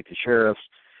figureheads like the sheriffs,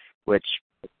 which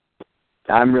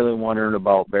I'm really wondering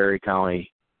about Barry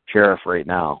County Sheriff right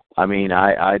now. I mean,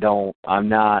 I'm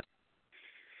not,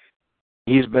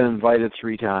 he's been invited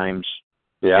 3 times.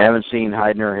 Yeah. I haven't seen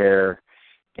hide nor hair,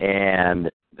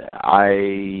 and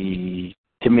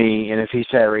to me, and if he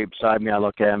sat right beside me, I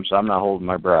look at him, so I'm not holding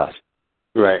my breath.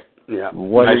 Right. Yeah.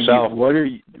 What are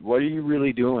you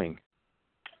really doing?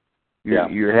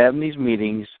 You're having these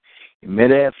meetings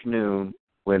mid-afternoon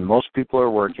when most people are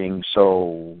working.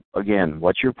 So again,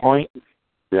 what's your point?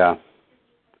 Yeah.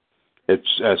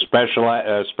 It's a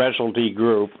specialty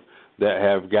group that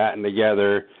have gotten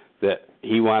together that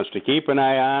he wants to keep an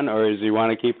eye on, or does he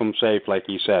want to keep them safe, like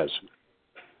he says?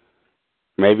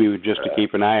 Maybe just to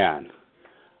keep an eye on.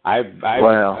 I've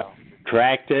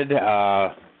tracted.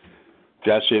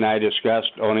 Jesse and I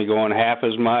discussed only going half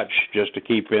as much just to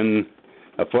keep in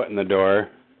a foot in the door.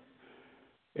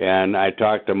 And I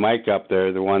talked to Mike up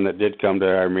there, the one that did come to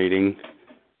our meeting,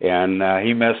 and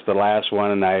he missed the last one,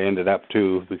 and I ended up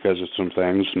too because of some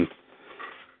things. And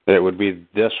it would be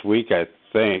this week, I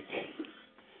think.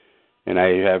 And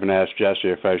I haven't asked Jesse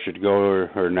if I should go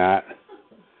or not.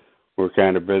 We're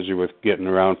kind of busy with getting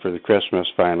around for the Christmas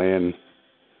finally, and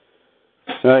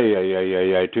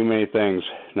too many things,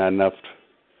 not enough.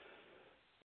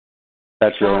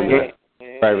 That's really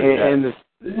private. And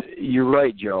you're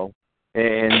right, Joe.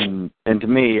 And to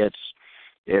me, it's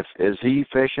is he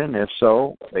fishing? If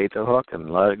so, bait the hook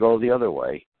and let it go the other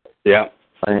way. Yeah.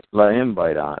 Let him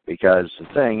bite on it, because the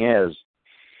thing is,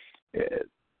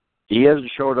 he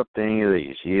hasn't showed up to any of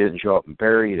these. He didn't show up in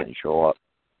Perry. He didn't show up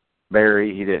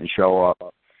Barry. He didn't show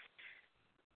up.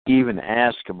 Even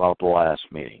ask about the last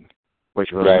meeting,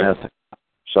 which was nothing.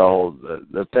 So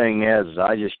the thing is,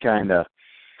 I just kind of,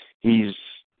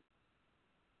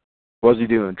 what's he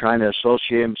doing? Trying to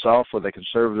associate himself with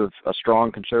a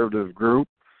strong conservative group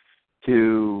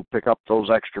to pick up those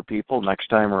extra people next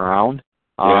time around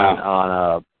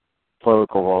on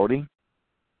political voting.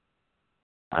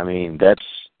 I mean, that's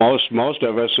most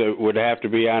of us would have to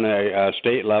be on a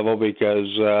state level,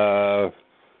 because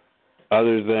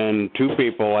other than 2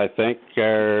 people, I think,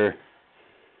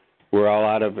 we're all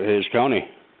out of his county.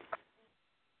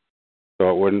 So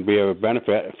it wouldn't be a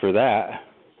benefit for that.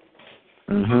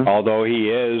 Mm-hmm. Although he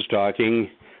is talking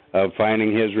of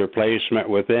finding his replacement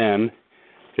within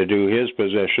to do his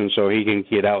position so he can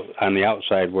get out on the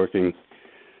outside working.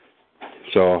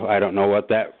 So I don't know what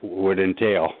that would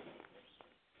entail.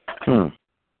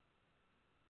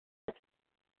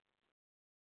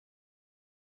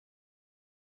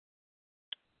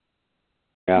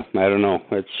 Yeah, I don't know.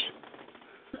 It's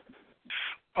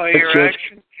by your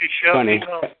actions you shall be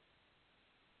known.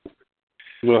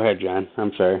 Go ahead, John.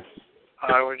 I'm sorry.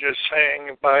 I was just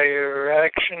saying, by your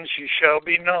actions you shall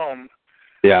be known.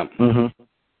 Yeah. Mm-hmm.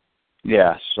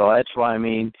 Yeah. So that's why, I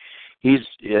mean, he's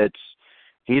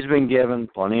been given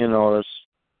plenty of notice.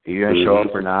 Are you gonna show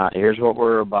up or not? Here's what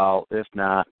we're about. If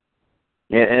not,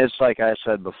 and it's like I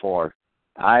said before,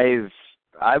 I've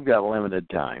got limited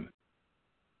time.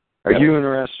 Are you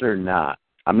interested or not?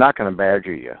 I'm not going to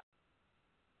badger you.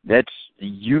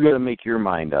 You got to make your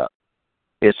mind up.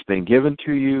 It's been given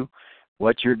to you.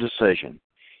 What's your decision?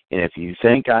 And if you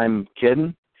think I'm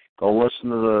kidding, go listen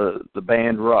to the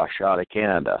band Rush out of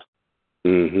Canada.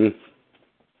 Mm-hmm.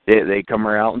 They come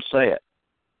around and say it.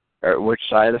 Or which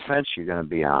side of the fence you're going to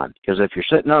be on. Because if you're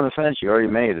sitting on the fence, you already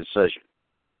made a decision.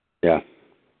 Yeah.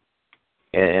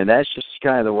 And that's just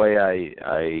kind of the way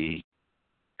I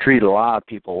treat a lot of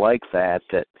people like that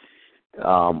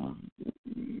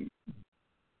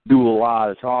do a lot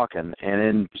of talking and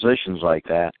in positions like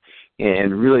that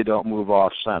and really don't move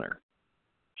off center.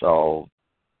 So,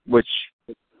 which,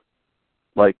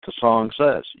 like the song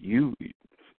says,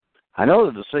 I know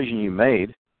the decision you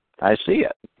made. I see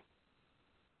it.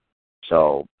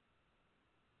 So,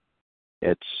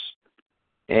 and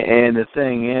the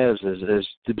thing is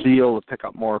to be able to pick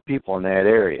up more people in that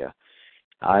area.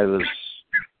 I'm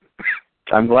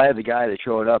glad the guy that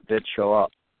showed up did show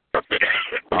up.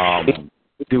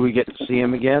 Do we get to see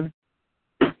him again?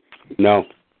 No.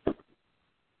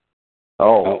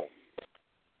 Oh. No.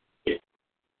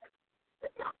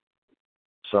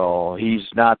 So he's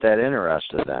not that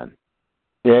interested then.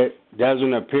 It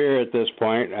doesn't appear at this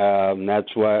point. That's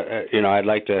why I'd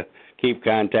like to keep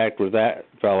contact with that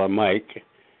fella, Mike,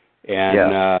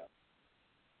 and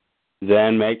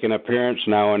then make an appearance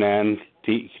now and then.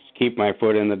 Keep my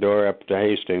foot in the door up to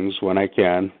Hastings when I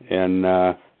can, and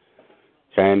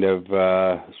kind of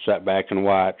sit back and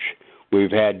watch.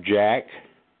 We've had Jack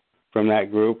from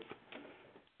that group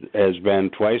has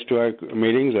been twice to our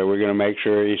meetings. Are we going to make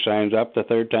sure he signs up the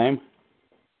third time?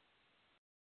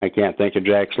 I can't think of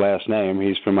Jack's last name.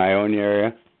 He's from Ionia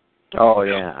area. Oh,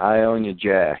 yeah. Ionia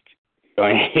Jack.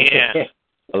 Yeah.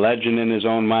 A legend in his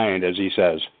own mind, as he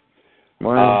says.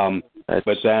 Well,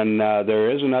 but then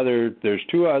there's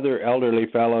two other elderly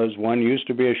fellows. One used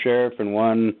to be a sheriff and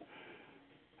one,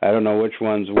 I don't know which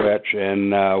one's which,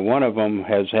 and one of them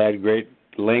has had great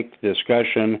length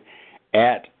discussion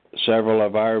at several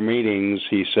of our meetings,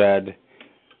 he said,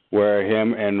 where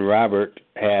him and Robert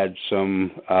had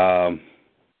some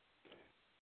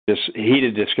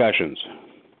heated discussions.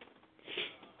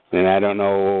 And I don't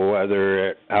know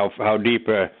whether how deep,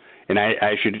 and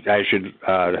I should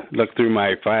look through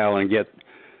my file and get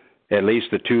at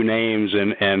least the two names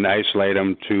and isolate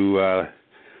them to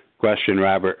question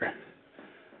Robert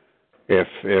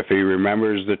if he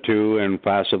remembers the two and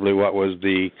possibly what was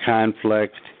the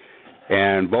conflict.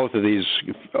 And both of these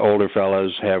older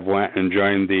fellows have went and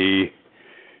joined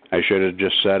I should have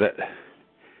just said it,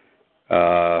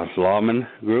 lawman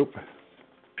group.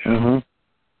 Mm-hmm.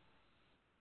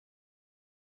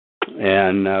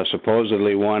 And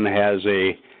supposedly one has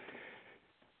a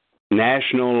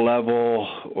national level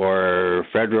or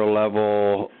federal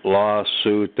level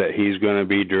lawsuit that he's going to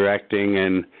be directing,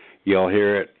 and you'll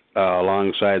hear it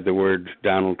alongside the word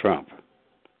Donald Trump.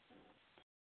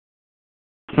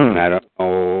 I don't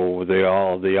know the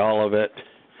all of it.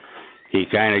 He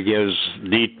kind of gives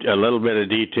a little bit of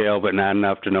detail, but not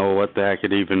enough to know what the heck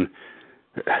it even.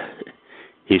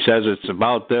 He says it's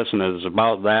about this and it's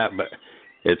about that, but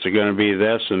it's going to be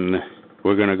this and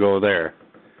we're going to go there.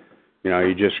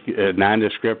 He just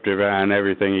non-descriptive on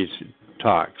everything he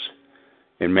talks,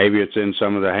 and maybe it's in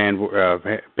some of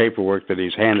the paperwork that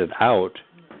he's handed out,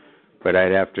 but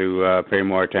I'd have to pay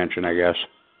more attention, I guess.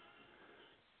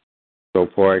 So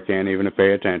poor I can't even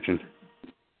pay attention.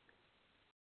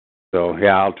 So,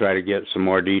 yeah, I'll try to get some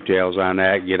more details on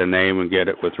that, get a name and get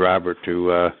it with Robert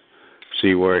to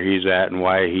see where he's at and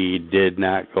why he did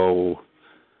not go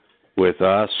with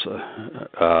us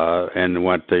and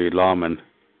went the lawman.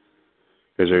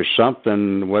 Because there's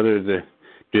something, I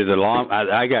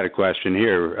got a question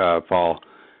here, Paul.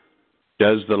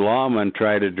 Does the lawman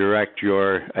try to direct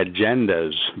your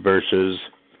agendas versus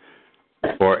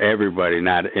for everybody,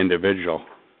 not individual?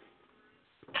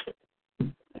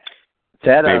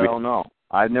 That maybe. I don't know.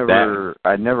 I've never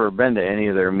been to any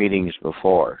of their meetings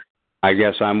before. I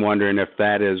guess I'm wondering if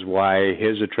that is why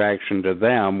his attraction to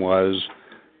them was.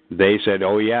 They said,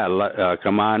 "Oh yeah,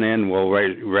 come on in. We'll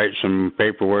write some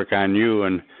paperwork on you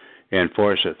and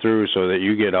force it through so that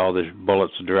you get all the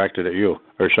bullets directed at you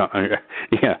or something."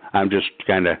 Yeah, I'm just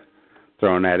kind of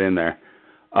throwing that in there.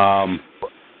 I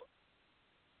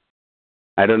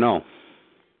don't know.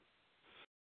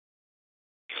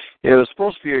 It was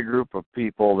supposed to be a group of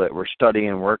people that were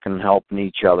studying, working, helping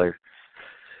each other,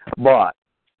 but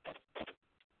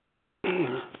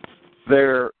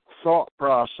their thought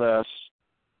process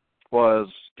was,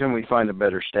 can we find a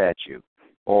better statute?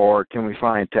 Or can we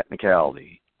find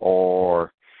technicality?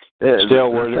 Or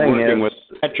still we're working with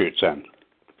statutes then.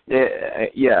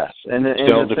 Yes, and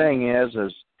the thing is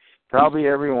probably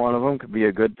every one of them could be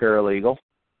a good paralegal,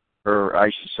 or I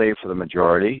should say for the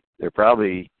majority. They're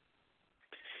probably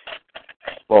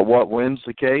Well, what wins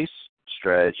the case?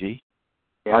 Strategy.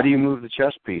 Yeah. How do you move the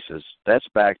chess pieces? That's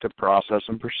back to process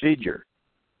and procedure.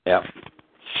 Yeah.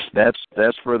 That's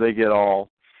where they get all.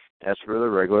 That's where the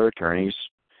regular attorneys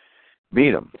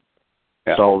beat them.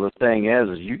 Yeah. So the thing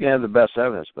is you can have the best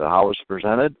evidence, but how it's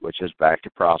presented, which is back to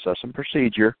process and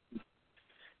procedure.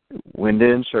 When to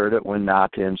insert it, when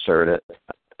not to insert it.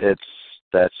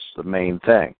 That's the main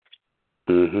thing.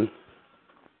 Mhm.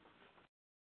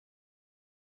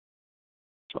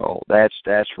 So that's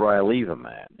where I leave them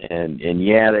at. And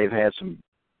yeah, they've had some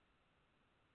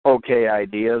okay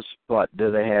ideas, but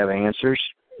do they have answers?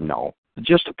 No.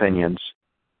 Just opinions.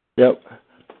 Yep.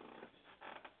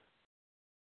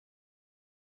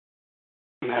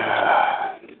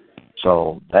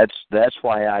 So that's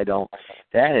why I don't.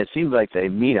 That it seems like they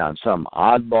meet on some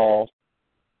oddball,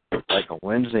 like a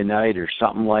Wednesday night or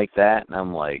something like that, and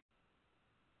I'm like,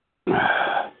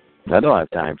 I don't have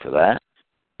time for that.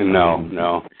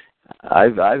 No.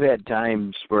 I've had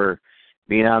times where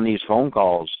being on these phone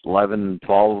calls, 11,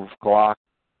 12 o'clock,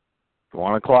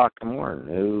 1 o'clock in the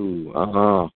morning. Ooh,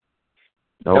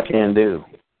 no Yep. can do.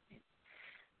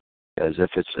 Because if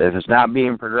it's not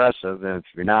being progressive, and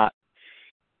if you're not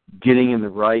getting in the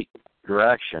right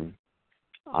direction,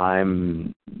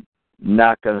 I'm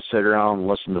not going to sit around and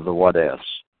listen to the what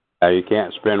ifs. You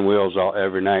can't spin wheels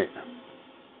every night.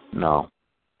 No.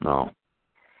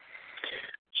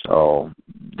 So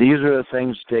these are the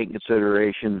things to take into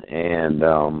consideration, and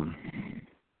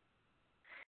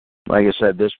like I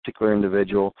said, this particular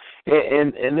individual,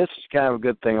 and this is kind of a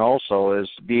good thing also, is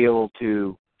to be able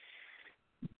to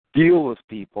deal with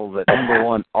people that, number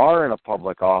one, are in a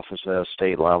public office at a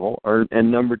state level,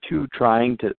 and number two,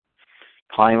 trying to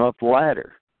climb up the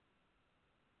ladder.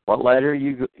 What ladder are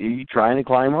you trying to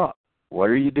climb up? What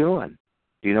are you doing?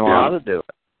 Do you know how to do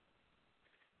it?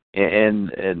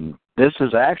 And this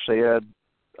is actually a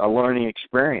learning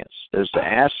experience, is to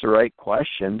ask the right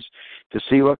questions to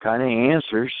see what kind of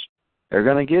answers they're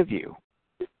going to give you.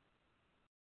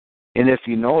 And if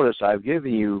you notice, I've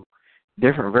given you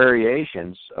different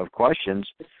variations of questions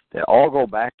that all go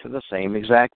back to the same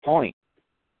exact point.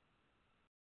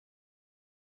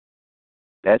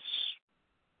 That's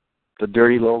the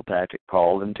dirty little tactic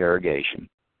called interrogation.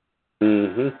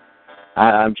 Mhm.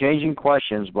 I'm changing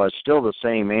questions, but it's still the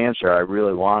same answer I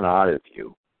really want out of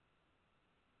you.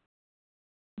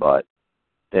 But,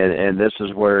 and this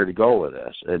is where to go with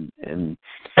this. And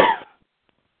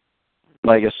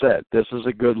like I said, this is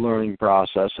a good learning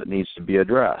process that needs to be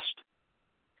addressed.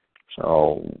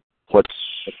 So,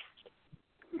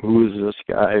 who is this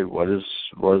guy? What is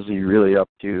he really up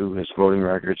to? His voting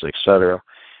records, etc.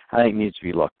 I think needs to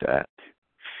be looked at.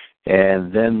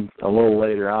 And then a little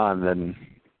later on, then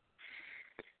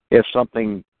if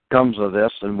something comes of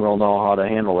this, then we'll know how to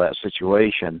handle that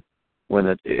situation when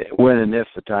and if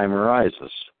the time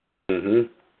arises. Mhm.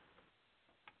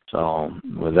 So,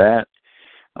 with that,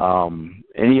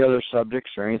 any other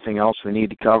subjects or anything else we need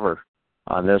to cover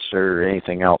on this or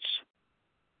anything else?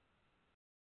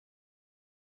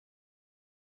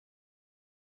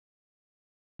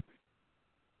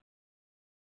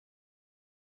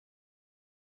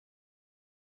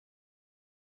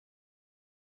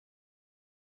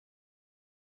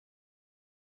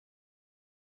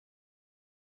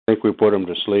 I think we put him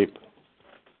to sleep.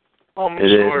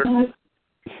 Lord.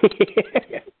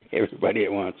 Everybody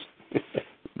at once.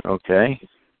 Okay.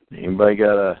 Anybody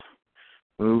got a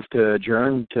move to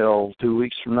adjourn until 2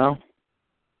 weeks from now?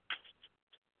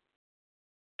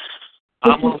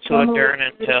 I'll move to adjourn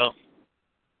until.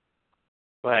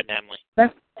 Go ahead, Emily.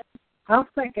 I'll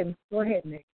second. Go ahead,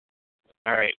 Nick.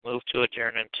 All right, move to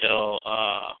adjourn until.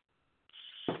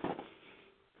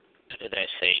 What did I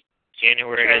say?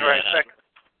 January 2nd.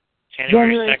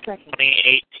 January 2nd,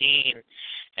 2018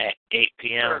 at 8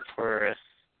 p.m. for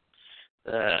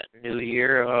the new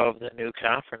year of the new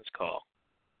conference call.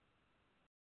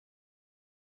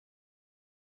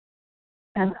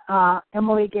 And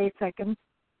Emily gave second.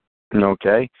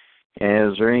 Okay.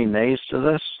 And is there any nays to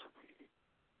this?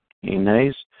 Any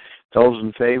nays? Those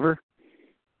in favor?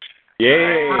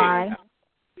 Yay! Aye.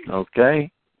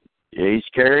 Okay. Yeas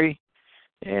carry.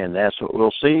 And that's what we'll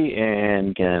see.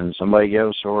 And can somebody give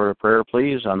us a word of prayer,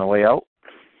 please, on the way out?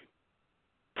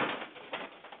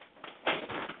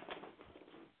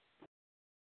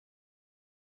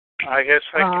 I guess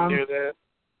I can do that.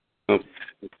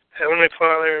 Heavenly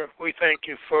Father, we thank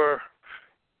you for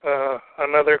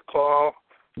another call,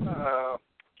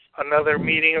 another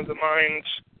meeting of the minds,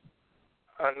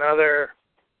 another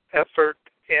effort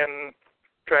in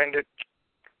trying to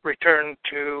return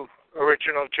to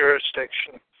original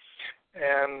jurisdiction.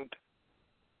 And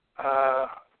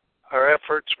Our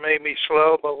efforts may be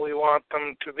slow, but we want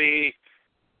them to be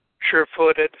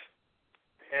sure-footed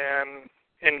and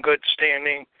in good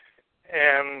standing.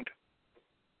 And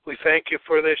we thank you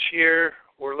for this year.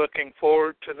 We're looking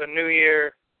forward to the new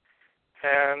year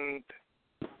and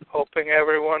hoping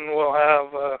everyone will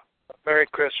have a Merry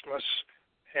Christmas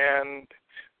and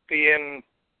be in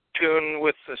tune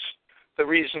with the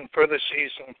reason for the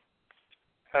season.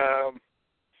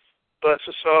 Bless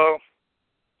us all.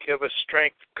 Give us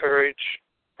strength, courage,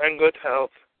 and good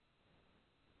health,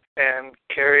 and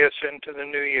carry us into the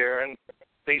new year. And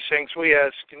these things we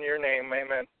ask in your name.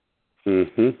 Amen.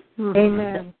 Mm-hmm.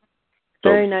 Amen.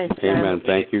 Very nice. Amen.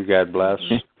 Thank you. God bless.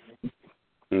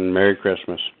 And Merry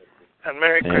Christmas. And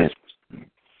Merry Christmas.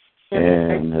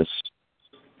 And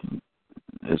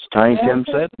it's time Tim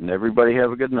said, and everybody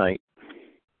have a good night.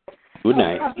 Good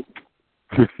night.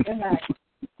 Good night.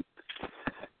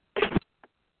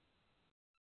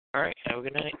 All right, have a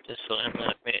good night. This will end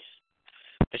the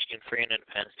Michigan Free and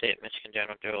Independent State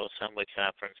General Assembly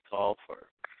Conference call for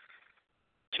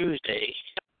Tuesday,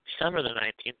 December the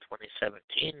 19th,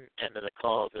 2017, end of the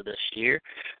call for this year.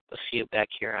 We'll see you back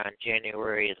here on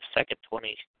January the 2nd,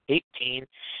 2018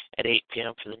 at 8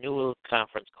 p.m. for the new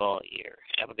conference call year.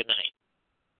 Have a good night.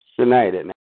 Good night.